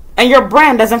 And your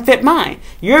brand doesn't fit mine.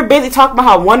 You're busy talking about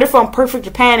how wonderful and perfect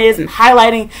Japan is and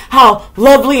highlighting how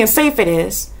lovely and safe it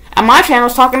is. And my channel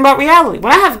is talking about reality.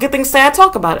 When I have good things to say, I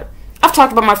talk about it. I've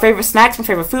talked about my favorite snacks, my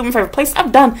favorite food, my favorite place.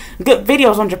 I've done good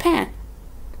videos on Japan.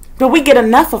 But we get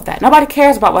enough of that. Nobody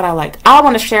cares about what I like. I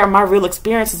want to share my real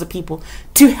experiences with people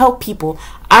to help people.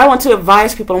 I want to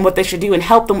advise people on what they should do and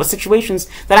help them with situations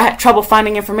that I had trouble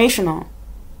finding information on.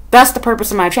 That's the purpose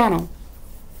of my channel.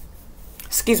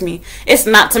 Excuse me. It's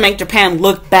not to make Japan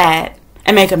look bad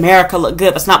and make America look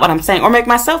good. That's not what I'm saying. Or make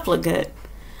myself look good.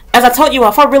 As I told you,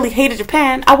 if I really hated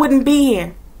Japan, I wouldn't be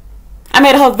here. I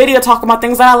made a whole video talking about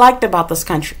things that I liked about this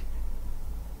country.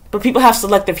 But people have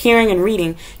selective hearing and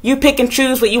reading. You pick and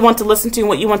choose what you want to listen to and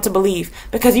what you want to believe.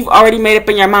 Because you've already made up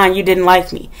in your mind you didn't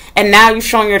like me. And now you're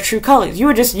showing your true colors. You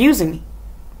were just using me.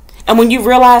 And when you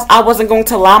realized I wasn't going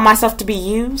to allow myself to be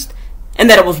used, and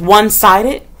that it was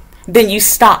one-sided, then you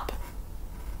stop.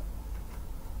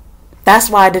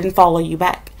 That's why I didn't follow you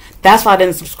back. That's why I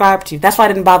didn't subscribe to you. That's why I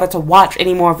didn't bother to watch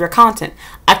any more of your content.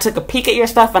 I took a peek at your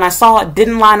stuff and I saw it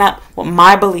didn't line up with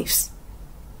my beliefs,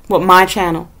 with my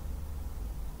channel.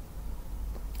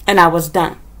 And I was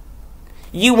done.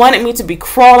 You wanted me to be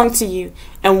crawling to you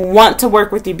and want to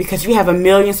work with you because you have 1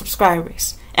 million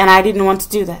subscribers. And I didn't want to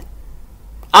do that.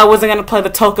 I wasn't going to play the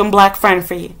token black friend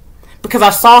for you. Because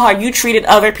I saw how you treated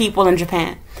other people in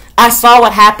Japan. I saw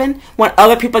what happened when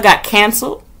other people got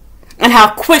canceled. And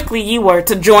how quickly you were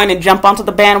to join and jump onto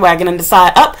the bandwagon and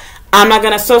decide, I'm not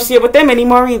going to associate with them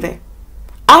anymore either.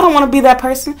 I don't want to be that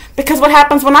person because what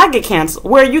happens when I get canceled?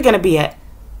 Where are you going to be at?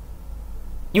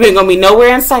 You ain't going to be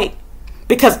nowhere in sight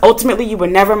because ultimately you were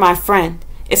never my friend.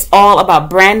 It's all about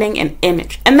branding and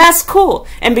image. And that's cool.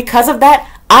 And because of that,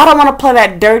 I don't want to play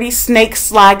that dirty snake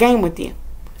sly game with you.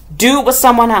 Do it with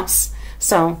someone else.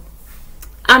 So,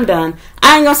 I'm done.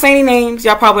 I ain't gonna say any names.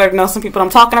 Y'all probably already know some people I'm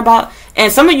talking about. And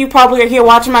some of you probably are here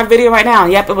watching my video right now.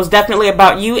 Yep, it was definitely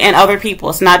about you and other people.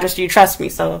 It's not just you, trust me.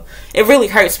 So, it really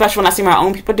hurts, especially when I see my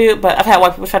own people do it. But I've had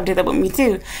white people try to do that with me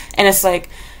too. And it's like,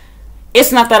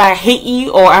 it's not that I hate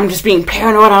you or I'm just being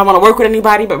paranoid, I don't want to work with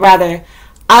anybody. But rather,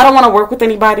 I don't want to work with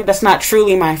anybody that's not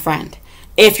truly my friend.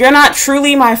 If you're not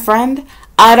truly my friend,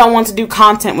 I don't want to do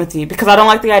content with you because I don't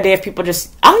like the idea of people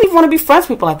just, I don't even want to be friends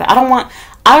with people like that. I don't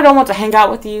want to hang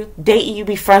out with you, date you,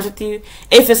 be friends with you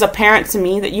if it's apparent to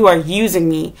me that you are using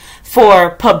me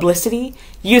for publicity,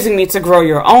 using me to grow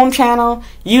your own channel,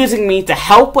 using me to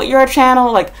help with your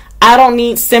channel. Like, I don't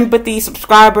need sympathy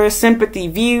subscribers, sympathy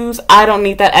views. I don't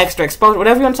need that extra exposure.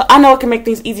 Whatever you want to, I know it can make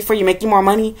things easy for you, make you more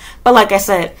money. But like I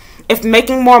said, if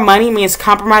making more money means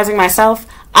compromising myself,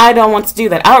 I don't want to do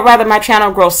that. I would rather my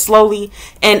channel grow slowly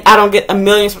and I don't get 1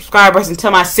 million subscribers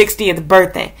until my 60th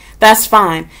birthday. That's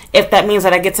fine. If that means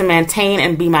that I get to maintain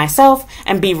and be myself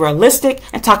and be realistic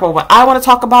and talk about what I want to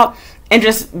talk about and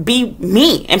just be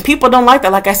me. And people don't like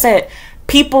that. Like I said,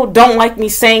 people don't like me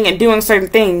saying and doing certain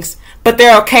things, but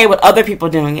they're okay with other people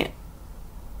doing it.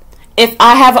 If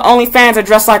I have an OnlyFans or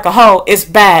dress like a hoe, it's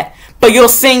bad. But you'll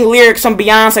sing lyrics from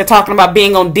Beyonce talking about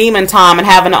being on Demon Time and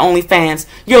having an OnlyFans.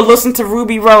 You'll listen to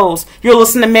Ruby Rose. You'll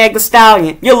listen to Meg Thee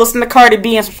Stallion. You'll listen to Cardi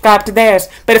B and subscribe to theirs.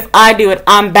 But if I do it,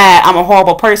 I'm bad. I'm a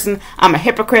horrible person. I'm a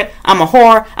hypocrite. I'm a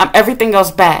whore. I'm everything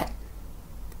else bad.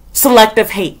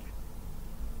 Selective hate.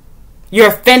 You're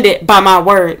offended by my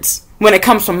words when it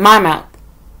comes from my mouth.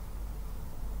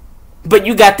 But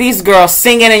you got these girls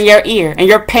singing in your ear and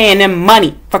you're paying them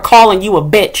money for calling you a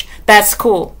bitch. That's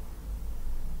cool.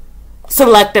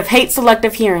 Selective hate,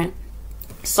 selective hearing.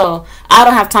 So I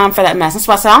don't have time for that mess. That's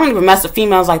why I said I don't even mess with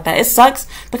females like that. It sucks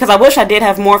because I wish I did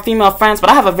have more female friends, but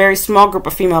I have a very small group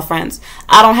of female friends.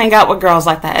 I don't hang out with girls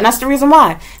like that. And that's the reason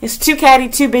why. It's too catty,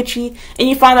 too bitchy. And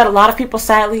you find that a lot of people,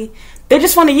 sadly, they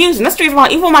just want to use. And that's the reason why,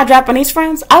 even with my Japanese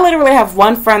friends, I literally have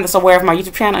one friend that's aware of my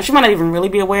YouTube channel. She might not even really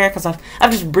be aware because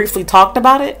I've just briefly talked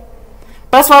about it.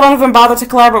 But that's why I don't even bother to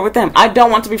collaborate with them. I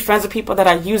don't want to be friends with people that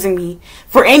are using me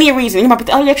for any reason. You might be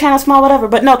thinking, oh, your channel's small, whatever.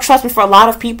 But no, trust me, for a lot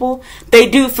of people, they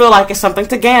do feel like it's something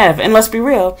to give. And let's be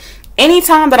real.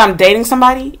 Anytime that I'm dating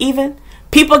somebody, even,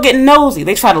 people get nosy.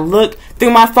 They try to look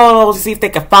through my photos to see if they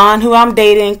can find who I'm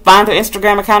dating, find their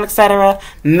Instagram account, etc.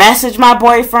 Message my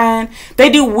boyfriend. They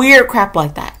do weird crap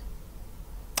like that.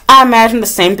 I imagine the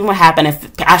same thing would happen if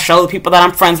I showed people that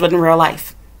I'm friends with in real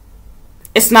life.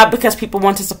 It's not because people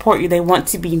want to support you. They want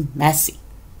to be messy.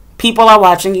 People are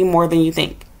watching you more than you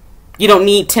think. You don't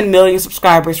need 10 million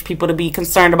subscribers for people to be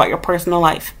concerned about your personal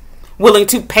life, willing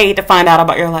to pay to find out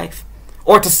about your life,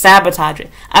 or to sabotage it.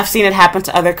 I've seen it happen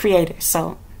to other creators.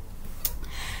 So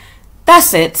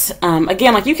that's it.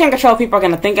 Again, like, you can't control what people are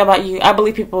going to think about you. I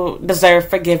believe people deserve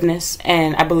forgiveness,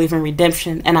 and I believe in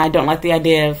redemption, and I don't like the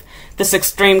idea of this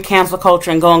extreme cancel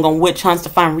culture and going on witch hunts to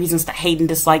find reasons to hate and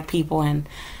dislike people. And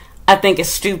I think it's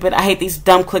stupid. I hate these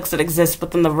dumb cliques that exist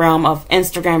within the realm of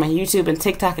Instagram and YouTube and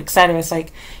TikTok, etc. It's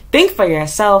like, think for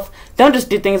yourself. Don't just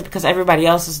do things because everybody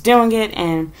else is doing it,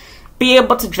 and be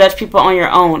able to judge people on your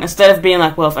own instead of being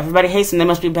like, well, if everybody hates them, they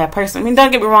must be a bad person. I mean,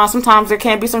 don't get me wrong. Sometimes there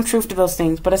can be some truth to those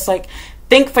things, but it's like,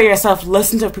 think for yourself,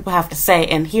 listen to what people have to say,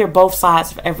 and hear both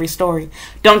sides of every story.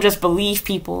 Don't just believe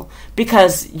people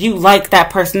because you like that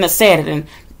person that said it. And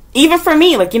even for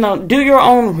me, like, do your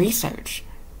own research.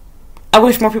 I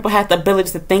wish more people had the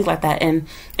ability to think like that. And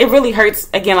it really hurts,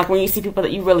 again, like when you see people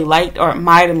that you really liked or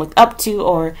admired and looked up to,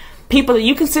 or people that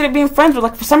you consider being friends with.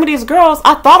 Like, for some of these girls,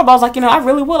 I thought about, I was like, I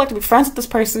really would like to be friends with this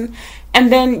person. And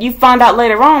then you find out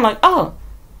later on, like, oh,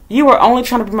 you were only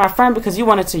trying to be my friend because you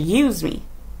wanted to use me.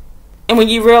 And when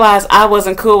you realize I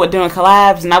wasn't cool with doing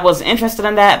collabs and I wasn't interested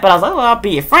in that, but I was like, well, I'll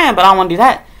be your friend, but I don't want to do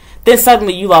that. Then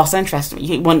suddenly you lost interest in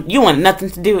me. You want nothing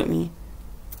to do with me.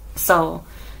 So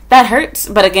that hurts,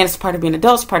 but again, it's part of being an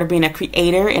adult, it's part of being a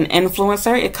creator, an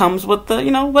influencer. It comes with the,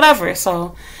 whatever.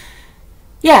 So,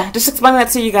 yeah, just explaining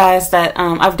that to you guys that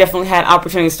I've definitely had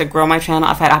opportunities to grow my channel.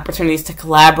 I've had opportunities to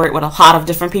collaborate with a lot of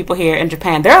different people here in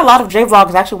Japan. There are a lot of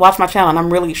J-vloggers that actually watch my channel, and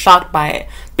I'm really shocked by it,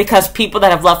 because people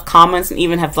that have left comments and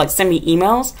even have, like, sent me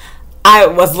emails, I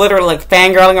was literally, like,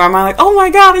 fangirling around my, like, oh my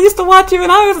god, I used to watch you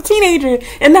when I was a teenager,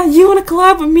 and now you want to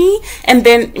collab with me? And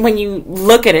then when you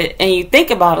look at it and you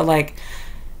think about it, like,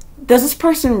 does this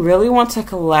person really want to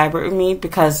collaborate with me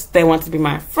because they want to be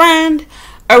my friend?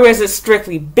 Or is it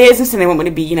strictly business and they want me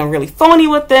to be, really phony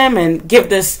with them and give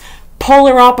this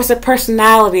polar opposite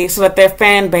personality so that their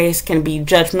fan base can be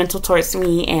judgmental towards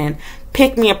me and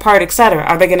pick me apart, etc.?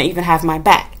 Are they going to even have my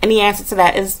back? And the answer to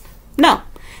that is no.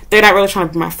 They're not really trying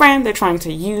to be my friend. They're trying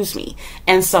to use me.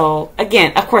 And so,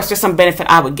 again, of course, there's some benefit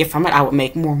I would get from it. I would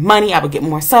make more money. I would get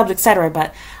more subs, etc.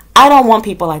 But I don't want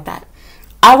people like that.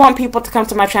 I want people to come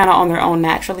to my channel on their own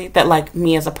naturally that like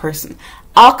me as a person.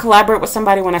 I'll collaborate with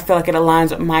somebody when I feel like it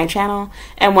aligns with my channel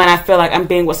and when I feel like I'm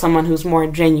being with someone who's more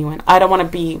genuine. I don't want to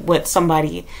be with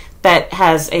somebody that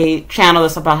has a channel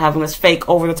that's about having this fake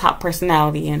over-the-top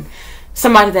personality and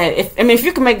somebody that, if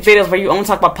you can make videos where you only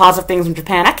talk about positive things in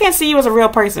Japan, I can't see you as a real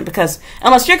person, because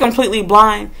unless you're completely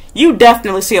blind, you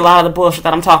definitely see a lot of the bullshit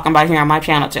that I'm talking about here on my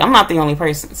channel too. I'm not the only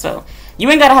person, so you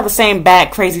ain't gotta have the same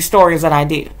bad, crazy stories that I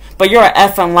do. But you're an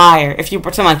effing liar if you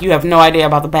pretend like you have no idea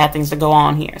about the bad things that go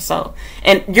on here. So,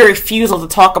 and your refusal to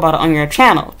talk about it on your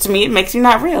channel, to me, it makes you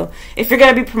not real. If you're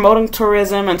gonna be promoting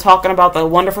tourism and talking about the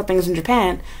wonderful things in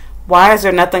Japan, why is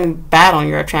there nothing bad on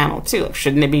your channel too? Like,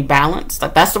 shouldn't it be balanced?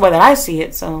 Like, that's the way that I see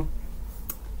it, so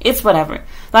it's whatever.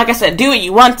 Like I said, do what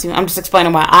you want to. I'm just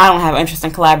explaining why I don't have interest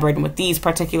in collaborating with these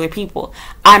particular people.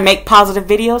 I make positive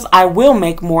videos. I will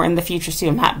make more in the future too.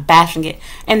 I'm not bashing it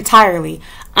entirely.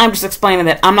 I'm just explaining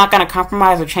that I'm not going to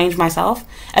compromise or change myself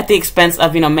at the expense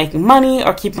of, making money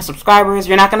or keeping subscribers.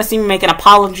 You're not going to see me making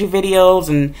apology videos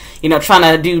and, trying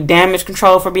to do damage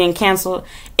control for being canceled.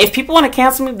 If people want to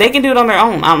cancel me, they can do it on their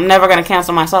own. I'm never going to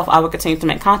cancel myself. I will continue to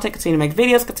make content, continue to make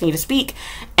videos, continue to speak,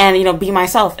 and, be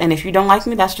myself. And if you don't like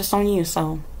me, that's just on you.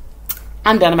 So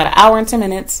I'm done. I'm at 1 hour and 10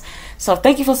 minutes. So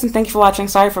thank you for listening. Thank you for watching.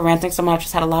 Sorry for ranting so much.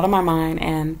 Just had a lot on my mind,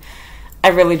 and I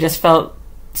really just felt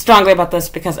strongly about this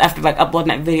because after uploading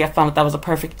that video, I found that was a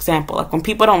perfect example. Like, when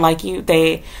people don't like you,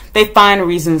 they find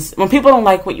reasons. When people don't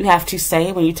like what you have to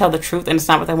say, when you tell the truth and it's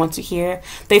not what they want to hear,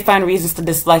 they find reasons to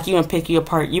dislike you and pick you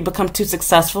apart. You become too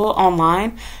successful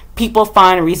online, people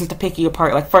find reasons to pick you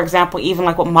apart. Like, for example, even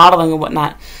with modeling and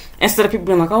whatnot. Instead of people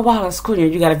being like, oh, wow, that's cool,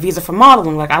 you got a visa for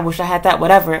modeling, like, I wish I had that,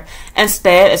 whatever.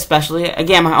 Instead, especially,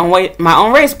 again, my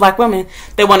own race, black women,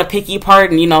 they want to pick you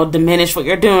apart and, diminish what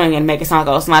you're doing and make it sound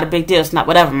like, oh, it's not a big deal, it's not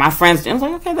whatever. My friends do. I was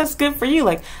like, okay, that's good for you.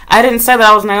 Like, I didn't say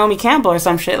that I was Naomi Campbell or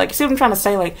some shit. Like, you see what I'm trying to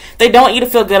say? Like, they don't want you to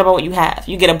feel good about what you have.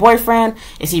 You get a boyfriend,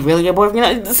 is he really your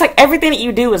boyfriend? It's like everything that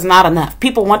you do is not enough.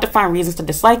 People want to find reasons to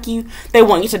dislike you. They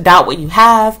want you to doubt what you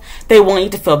have. They want you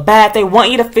to feel bad. They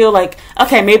want you to feel like,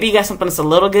 okay, maybe you got something that's a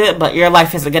little good, but your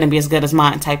life isn't going to be as good as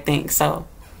mine type thing. So,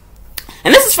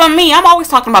 and this is from me. I'm always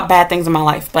talking about bad things in my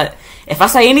life, but if I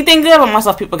say anything good about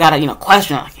myself, people gotta,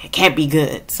 question, like, it can't be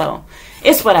good. So,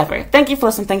 it's whatever. Thank you for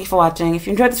listening. Thank you for watching. If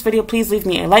you enjoyed this video, please leave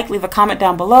me a like, leave a comment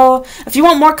down below. If you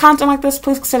want more content like this,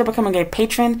 please consider becoming a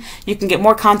patron. You can get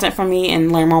more content from me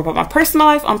and learn more about my personal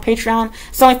life on Patreon.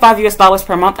 It's only $5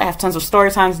 per month. I have tons of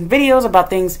story times and videos about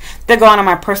things that go on in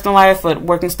my personal life with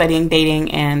working, studying,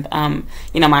 dating, and,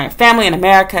 my family in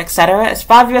America, etc. It's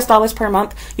 $5 per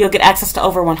month. You'll get access to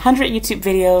over 100 YouTube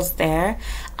videos there.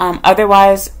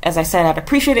 Otherwise, as I said, I'd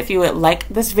appreciate it if you would like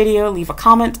this video, leave a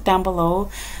comment down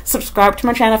below, subscribe to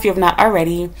my channel if you have not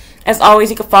already. As always,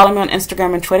 you can follow me on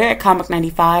Instagram and Twitter at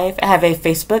Comic95. I have a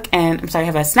Facebook I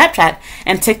have a Snapchat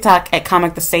and TikTok at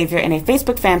Comic the Savior, and a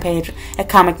Facebook fan page at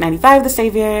Comic95 the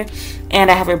Savior, and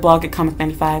I have a blog at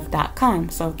Comic95.com.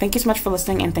 So thank you so much for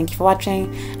listening, and thank you for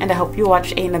watching, and I hope you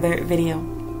watch another video.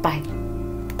 Bye.